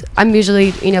bandmates, I'm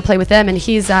usually play with them, and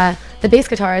he's the bass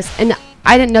guitarist. And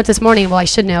I didn't know this morning. Well, I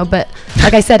should know, but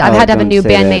like I said, I've had to have a new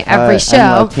bandmate every show.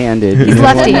 I'm left-handed. He's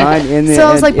lefty. So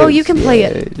I was like, well, you can play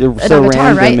it so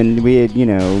guitar, random, right? and we had,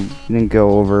 didn't go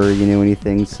over,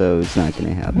 anything, so it's not going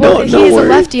to happen. Well, he's a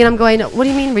lefty, and I'm going, what do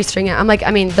you mean restring it? I'm like,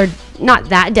 I mean, they're not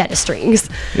that dead of strings.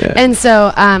 Yeah. And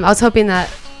so I was hoping that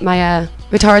my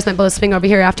guitarist might be able to swing over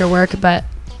here after work, but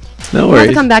no I'll worries. have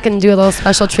to come back and do a little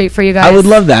special treat for you guys. I would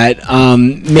love that.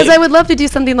 Because I would love to do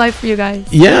something live for you guys.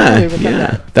 Yeah,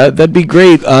 that'd be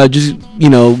great. Just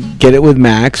get it with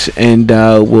Max, and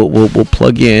we'll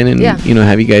plug you in, and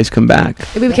have you guys come back.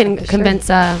 Maybe we can convince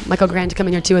Michael Grant to come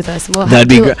in here too with us. And we'll That'd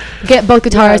be great. Get both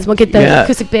guitars. We'll get the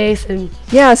acoustic bass and.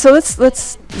 Yeah, so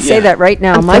let's say that right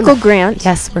now. Michael Grant.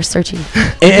 Yes, we're searching.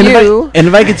 And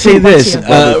if I could say this,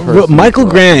 Michael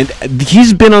Grant,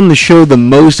 he's been on the show the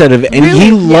most out of, and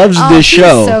he loves this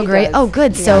show. So great. Oh,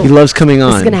 good. So he loves coming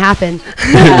on. This is gonna happen.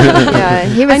 Yeah,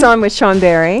 he was on with Sean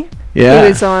Barry. Yeah. He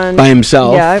was on by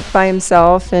himself. Yeah, by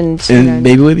himself, and you know, And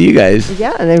maybe with you guys.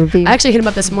 yeah, they would be. I actually hit him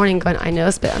up this morning going, I know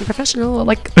it's a bit unprofessional,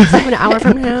 like it's like an hour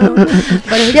from now. But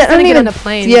he's Yeah, I gonna mean, get on a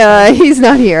plane. yeah, he's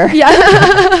not here.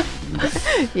 Yeah.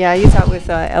 Yeah, he's out with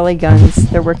LA Guns.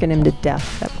 They're working him to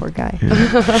death. That poor guy.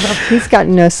 He's got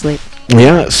no sleep.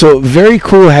 Yeah, so very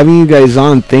cool having you guys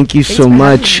on. Thank you Thanks so for having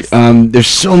much. us. There's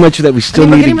so much that we still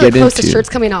We're need getting to really get close into. to shirts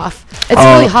coming off. It's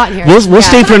Oh, really hot in here. We'll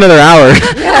stay for another hour.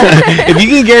 If you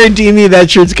can guarantee me that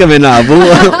shirt's coming off,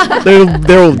 there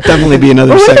will definitely be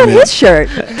another Well, what about segment. his shirt?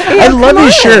 I love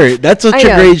his shirt. That's such I a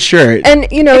know. great shirt. And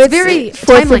you know, It's it's very 4th of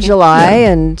timely. July,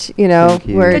 and you know, Thank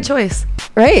you. we're Good choice.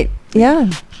 right. Yeah,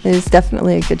 it's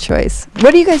definitely a good choice.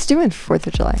 What are you guys doing for 4th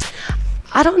of July?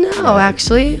 I don't know,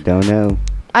 actually. Don't know.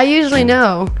 I usually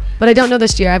know, but I don't know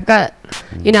this year. I've got,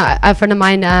 you know, a friend of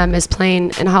mine is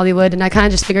playing in Hollywood, and I kind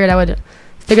of just figured I would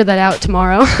figure that out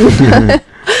tomorrow.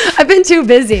 I've been too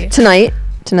busy. Tonight.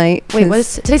 Wait, 'cause- what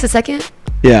is today's the 2nd?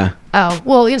 Yeah, Oh,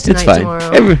 well, it's it's tonight, fine.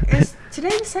 tomorrow. Is today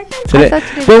the 2nd? Today- I thought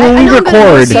today well, was- when I we know I'm gonna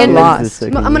record, mosey in Lost.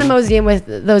 with- I'm gonna mosey in with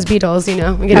those Beatles, you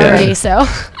know, and get Yeah. ready. So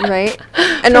right.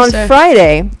 And For on sure.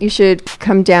 Friday, you should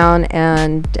come down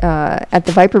and at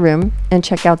the Viper Room and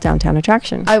check out Downtown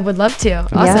Attraction. I would love to.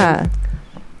 Awesome. Yeah.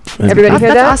 Everybody That's- hear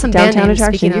that's that? awesome band Downtown name,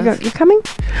 Attraction. speaking of. You're coming?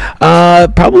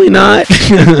 Probably not.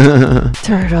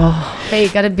 Turtle. Hey,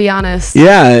 gotta be honest.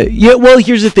 Yeah. Well,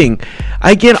 here's the thing.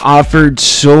 I get offered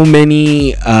so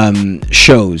many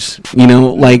shows. You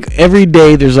know, like every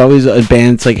day there's always a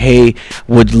band that's like, hey,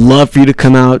 would love for you to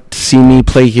come out to see me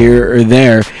play here or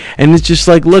there. And it's just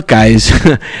like, look, guys,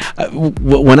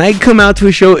 when I come out to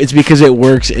a show, it's because it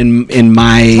works in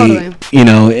my, Totally. you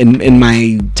know, in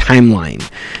my timeline.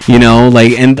 You know,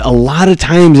 like, and a lot of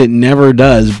times it never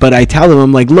does. But I tell them,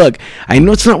 I'm like, look, I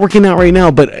know it's not working out right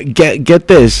now, but get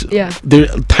this. Yeah.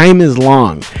 Time is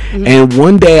long, and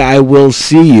one day I will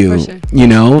see you. For sure. You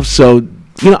know, so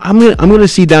you know I'm gonna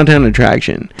see Downtown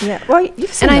Attraction. Yeah. Well,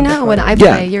 you've seen And I them know when before. I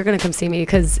Yeah. play, you're gonna come see me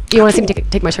because you want to see me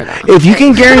take my shirt off. If you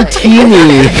can guarantee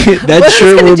me that Well,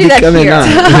 shirt who's gonna will do be that coming here?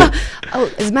 on.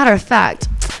 Oh, as a matter of fact,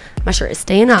 my shirt is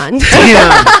staying on.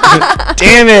 Damn,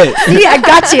 damn it! Yeah, I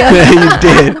got you. You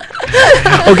did.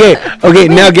 Okay.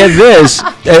 Now get this.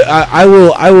 I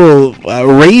will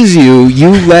raise you. You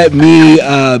let me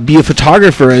be a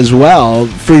photographer as well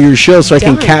for your show, so I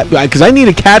can Done. because I need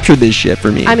to capture this shit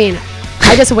for me. I mean,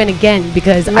 I just win again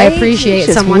because I Right? appreciate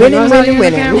Just someone winning, who knows how to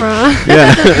winning, use the winning. camera.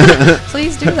 yeah.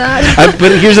 Please do that.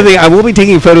 But here's the thing: I won't be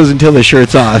taking photos until the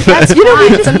shirt's off. You know, we Fine.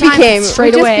 just Sometimes became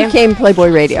straight we just away. became Playboy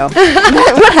Radio.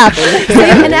 What happened?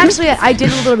 And actually, I did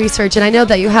a little research, and I know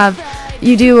that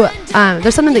you do.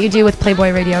 There's something that you do with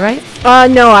Playboy Radio, right?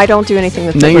 No, I don't do anything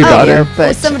with Not Playboy your daughter? Radio,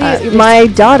 but somebody- your my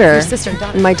daughter, Your sister,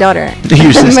 daughter. my daughter,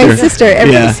 Your sister. my sister.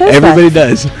 Everybody Yeah, says everybody that.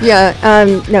 does. Yeah.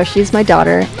 No, she's my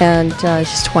daughter, and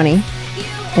she's 20.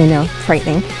 I know,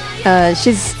 frightening.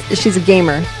 She's a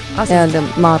gamer Awesome. and a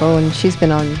model, and she's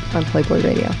been on Playboy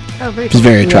Radio. Oh, very It's cool.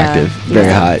 very attractive, very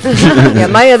yeah. hot. Yeah,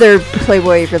 my other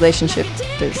Playboy relationship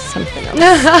is something else.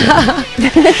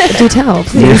 Do tell,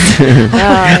 please.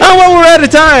 Oh well, we're out of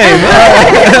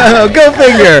time. Go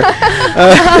figure.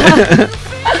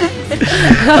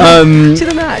 To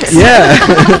the max. Yeah,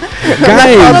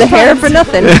 All the guys, hair for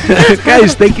nothing.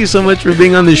 guys, thank you so much for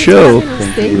being on the show.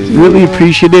 Thank you. Really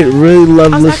appreciate it. Really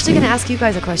love I was actually listening. going to ask you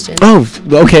guys a question. Oh,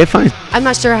 okay, fine. I'm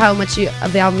not sure how much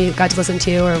of the album you got to listen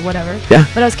to or whatever. Yeah.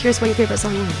 But I was curious what your favorite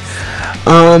song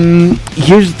was.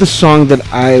 Here's the song that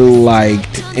I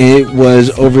liked. It was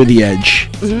Over the Edge.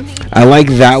 I like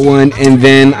that one, and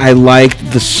then I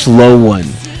liked the slow one.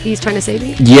 He's Trying to Save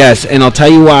Me? Yes, and I'll tell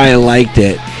you why I liked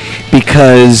it,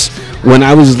 because when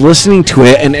I was listening to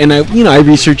it, and I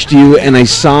researched you, and I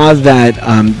saw that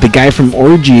the guy from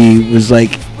Orgy was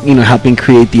like, helping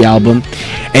create the album,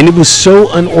 and it was so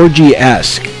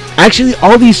un-Orgy-esque. Actually,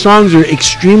 all these songs are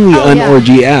extremely Oh, yeah.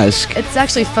 un-Orgy-esque. It's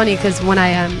actually funny because when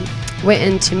I went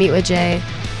in to meet with Jay,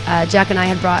 Jack and I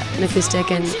had brought an acoustic,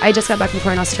 and I just got back from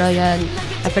touring in Australia, and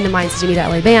a friend of mine says, "You need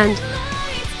an LA band."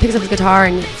 Picks up his guitar,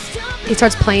 and he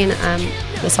starts playing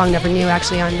the song Never Knew,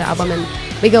 actually, on the album, and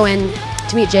we go in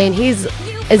to meet Jay, and he's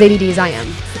as ADD as I am.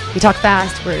 We talk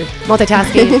fast, we're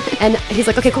multitasking, and he's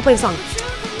like, "Okay, cool, play the song."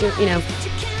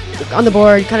 On the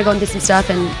board, kind of going through some stuff,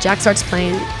 and Jack starts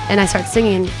playing, and I start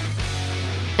singing.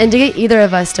 And to get either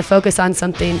of us to focus on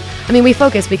something, I mean, we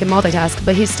focus, we can multitask,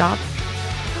 but he stopped.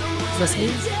 He's listening.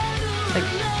 Like,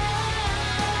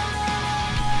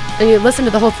 and you listen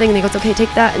to the whole thing, and he goes, "Okay,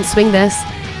 take that and swing this."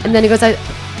 And then he goes,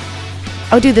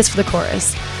 I'll do this for the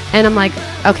chorus. And I'm like,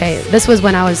 okay, this was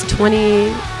when I was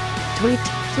 23?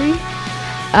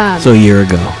 So a year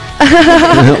ago.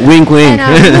 Wink, wink.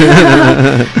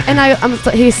 And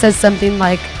he says something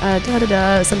like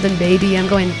something baby. I'm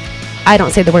going, I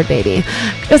don't say the word baby.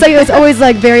 It's always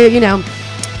like very,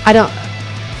 I don't.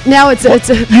 Now it's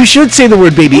you should say the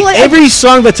word baby. Well, every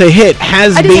song that's a hit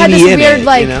has I just baby had this in weird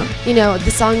it.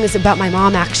 the song is about my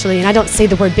mom actually, and I don't say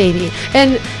the word baby.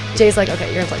 And Jay's like,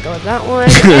 okay, you're gonna let go of that one.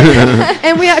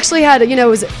 And we actually had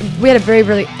we had a very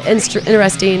really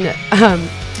interesting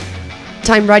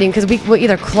time writing, because we will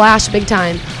either clash big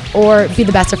time or be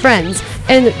the best of friends,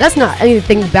 and that's not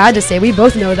anything bad to say. We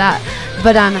both know that.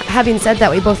 But having said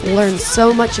that, we both learn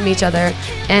so much from each other,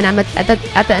 and at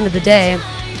the end of the day,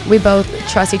 we both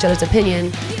trust each other's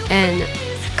opinion, and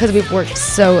because we've worked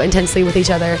so intensely with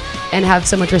each other and have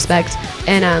so much respect.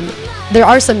 And there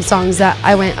are some songs that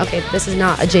I went, okay, this is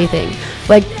not a Jay thing,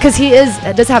 like, because he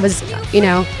does have his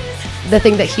the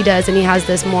thing that he does, and he has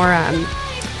this more and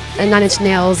 9 Inch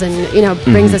Nails, and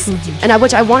brings this, and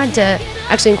which I wanted to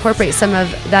actually incorporate some of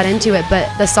that into it, but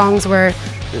the songs were,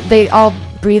 they all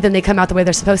breathe and they come out the way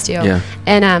they're supposed to. Yeah.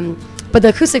 And but the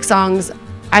acoustic songs,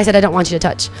 I said I don't want you to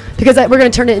touch, because we're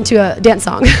going to turn it into a dance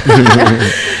song.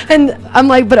 And I'm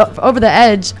like, but Over the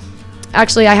Edge,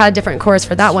 actually I had a different chorus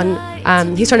for that one.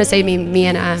 He's Trying to Save Me. Me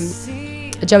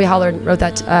and Joey Holler wrote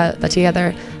that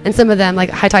together, and some of them, like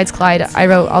High Tides Collide, I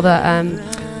wrote all the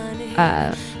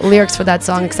lyrics for that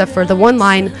song except for the one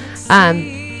line,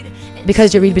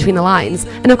 because you read between the lines,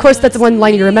 and of course that's the one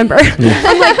line you remember.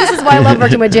 I'm like, this is why I love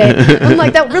working with Jay. I'm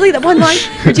like, that one line,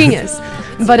 you're genius.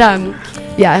 But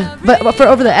yeah, but for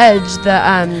Over the Edge,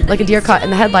 the like a deer caught in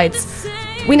the headlights,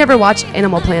 we never watch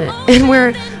Animal Planet,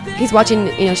 and he's watching,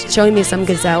 showing me some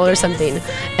gazelle or something,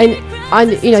 and on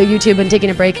YouTube, and taking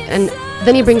a break, and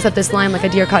then he brings up this line, like a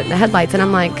deer caught in the headlights, and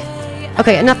I'm like,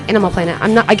 okay, enough Animal Planet.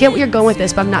 I get what you're going with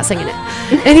this, but I'm not singing it.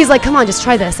 And he's like, come on, just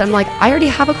try this. I'm like, I already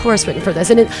have a chorus written for this,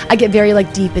 and I get very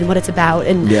like deep in what it's about,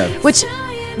 and which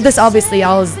this obviously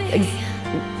all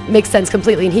makes sense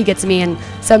completely, and he gets me, and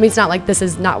so I mean, it's not like this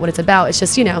is not what it's about. It's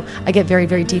just I get very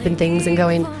very deep in things, and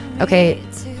going, okay,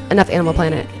 enough Animal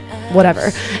Planet,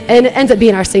 whatever, and it ends up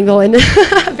being our single, and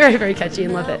very very catchy,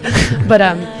 and love it. But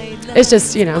it's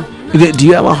just Do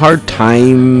you have a hard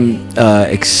time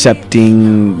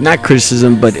accepting, not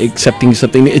criticism, but accepting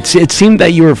something? It seemed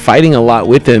that you were fighting a lot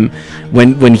with him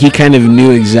when he kind of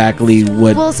knew exactly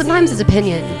what. Well, sometimes his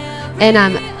opinion,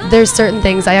 and there's certain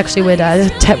things I actually would I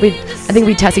think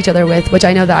we test each other with, which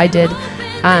I know that I did,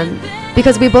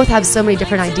 because we both have so many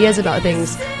different ideas about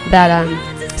things that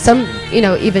some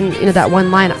even that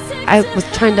one line I was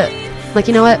trying to, like,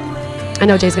 you know what, I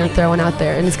know Jay's gonna throw one out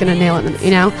there and it's gonna nail it,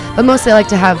 but mostly I like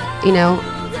to have I'm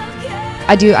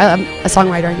a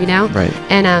songwriter, right,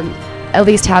 and at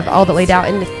least have all that laid out,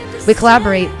 and if we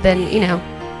collaborate, then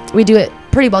we do it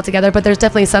pretty well together. But there's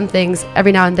definitely some things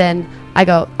every now and then I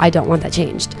go, I don't want that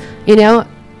changed, now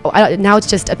it's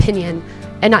just opinion,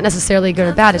 and not necessarily good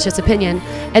or bad, it's just opinion,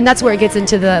 and that's where it gets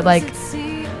into the like,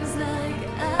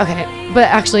 okay, but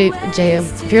actually Jay,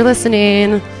 if you're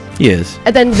listening, he is.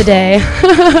 At the end of the day,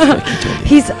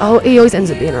 he always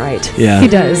ends up being right. Yeah, he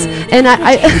does. And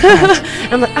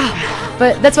I'm like,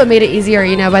 but that's what made it easier,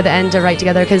 by the end to write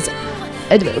together, because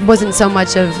it wasn't so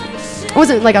much of, it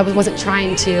wasn't like I wasn't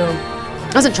trying to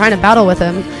battle with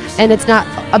him, and it's not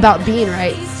about being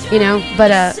right,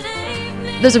 But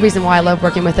there's a reason why I love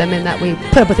working with him, and that we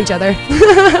put up with each other.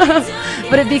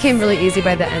 But it became really easy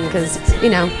by the end, because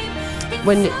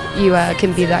when you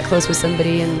can be that close with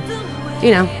somebody, and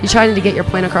you're trying to get your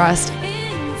point across,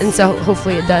 and so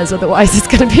hopefully it does, otherwise it's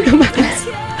going to be a mess.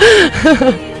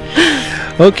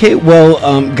 Okay, well,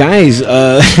 guys,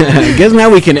 I guess now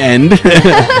we can end.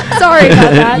 Sorry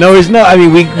about that. No, I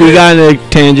mean, we got on a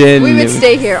tangent. We would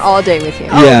stay here all day with you.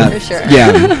 Yeah, for sure.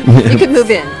 Yeah. You could move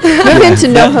in. Move into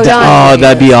No Hotel. Oh,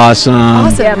 that'd be awesome.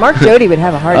 Yeah, Mark Doty would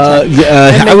have a hard time.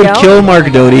 I would kill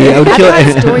Mark Doty. I would kill. I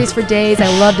have stories for days. I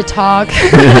love to talk.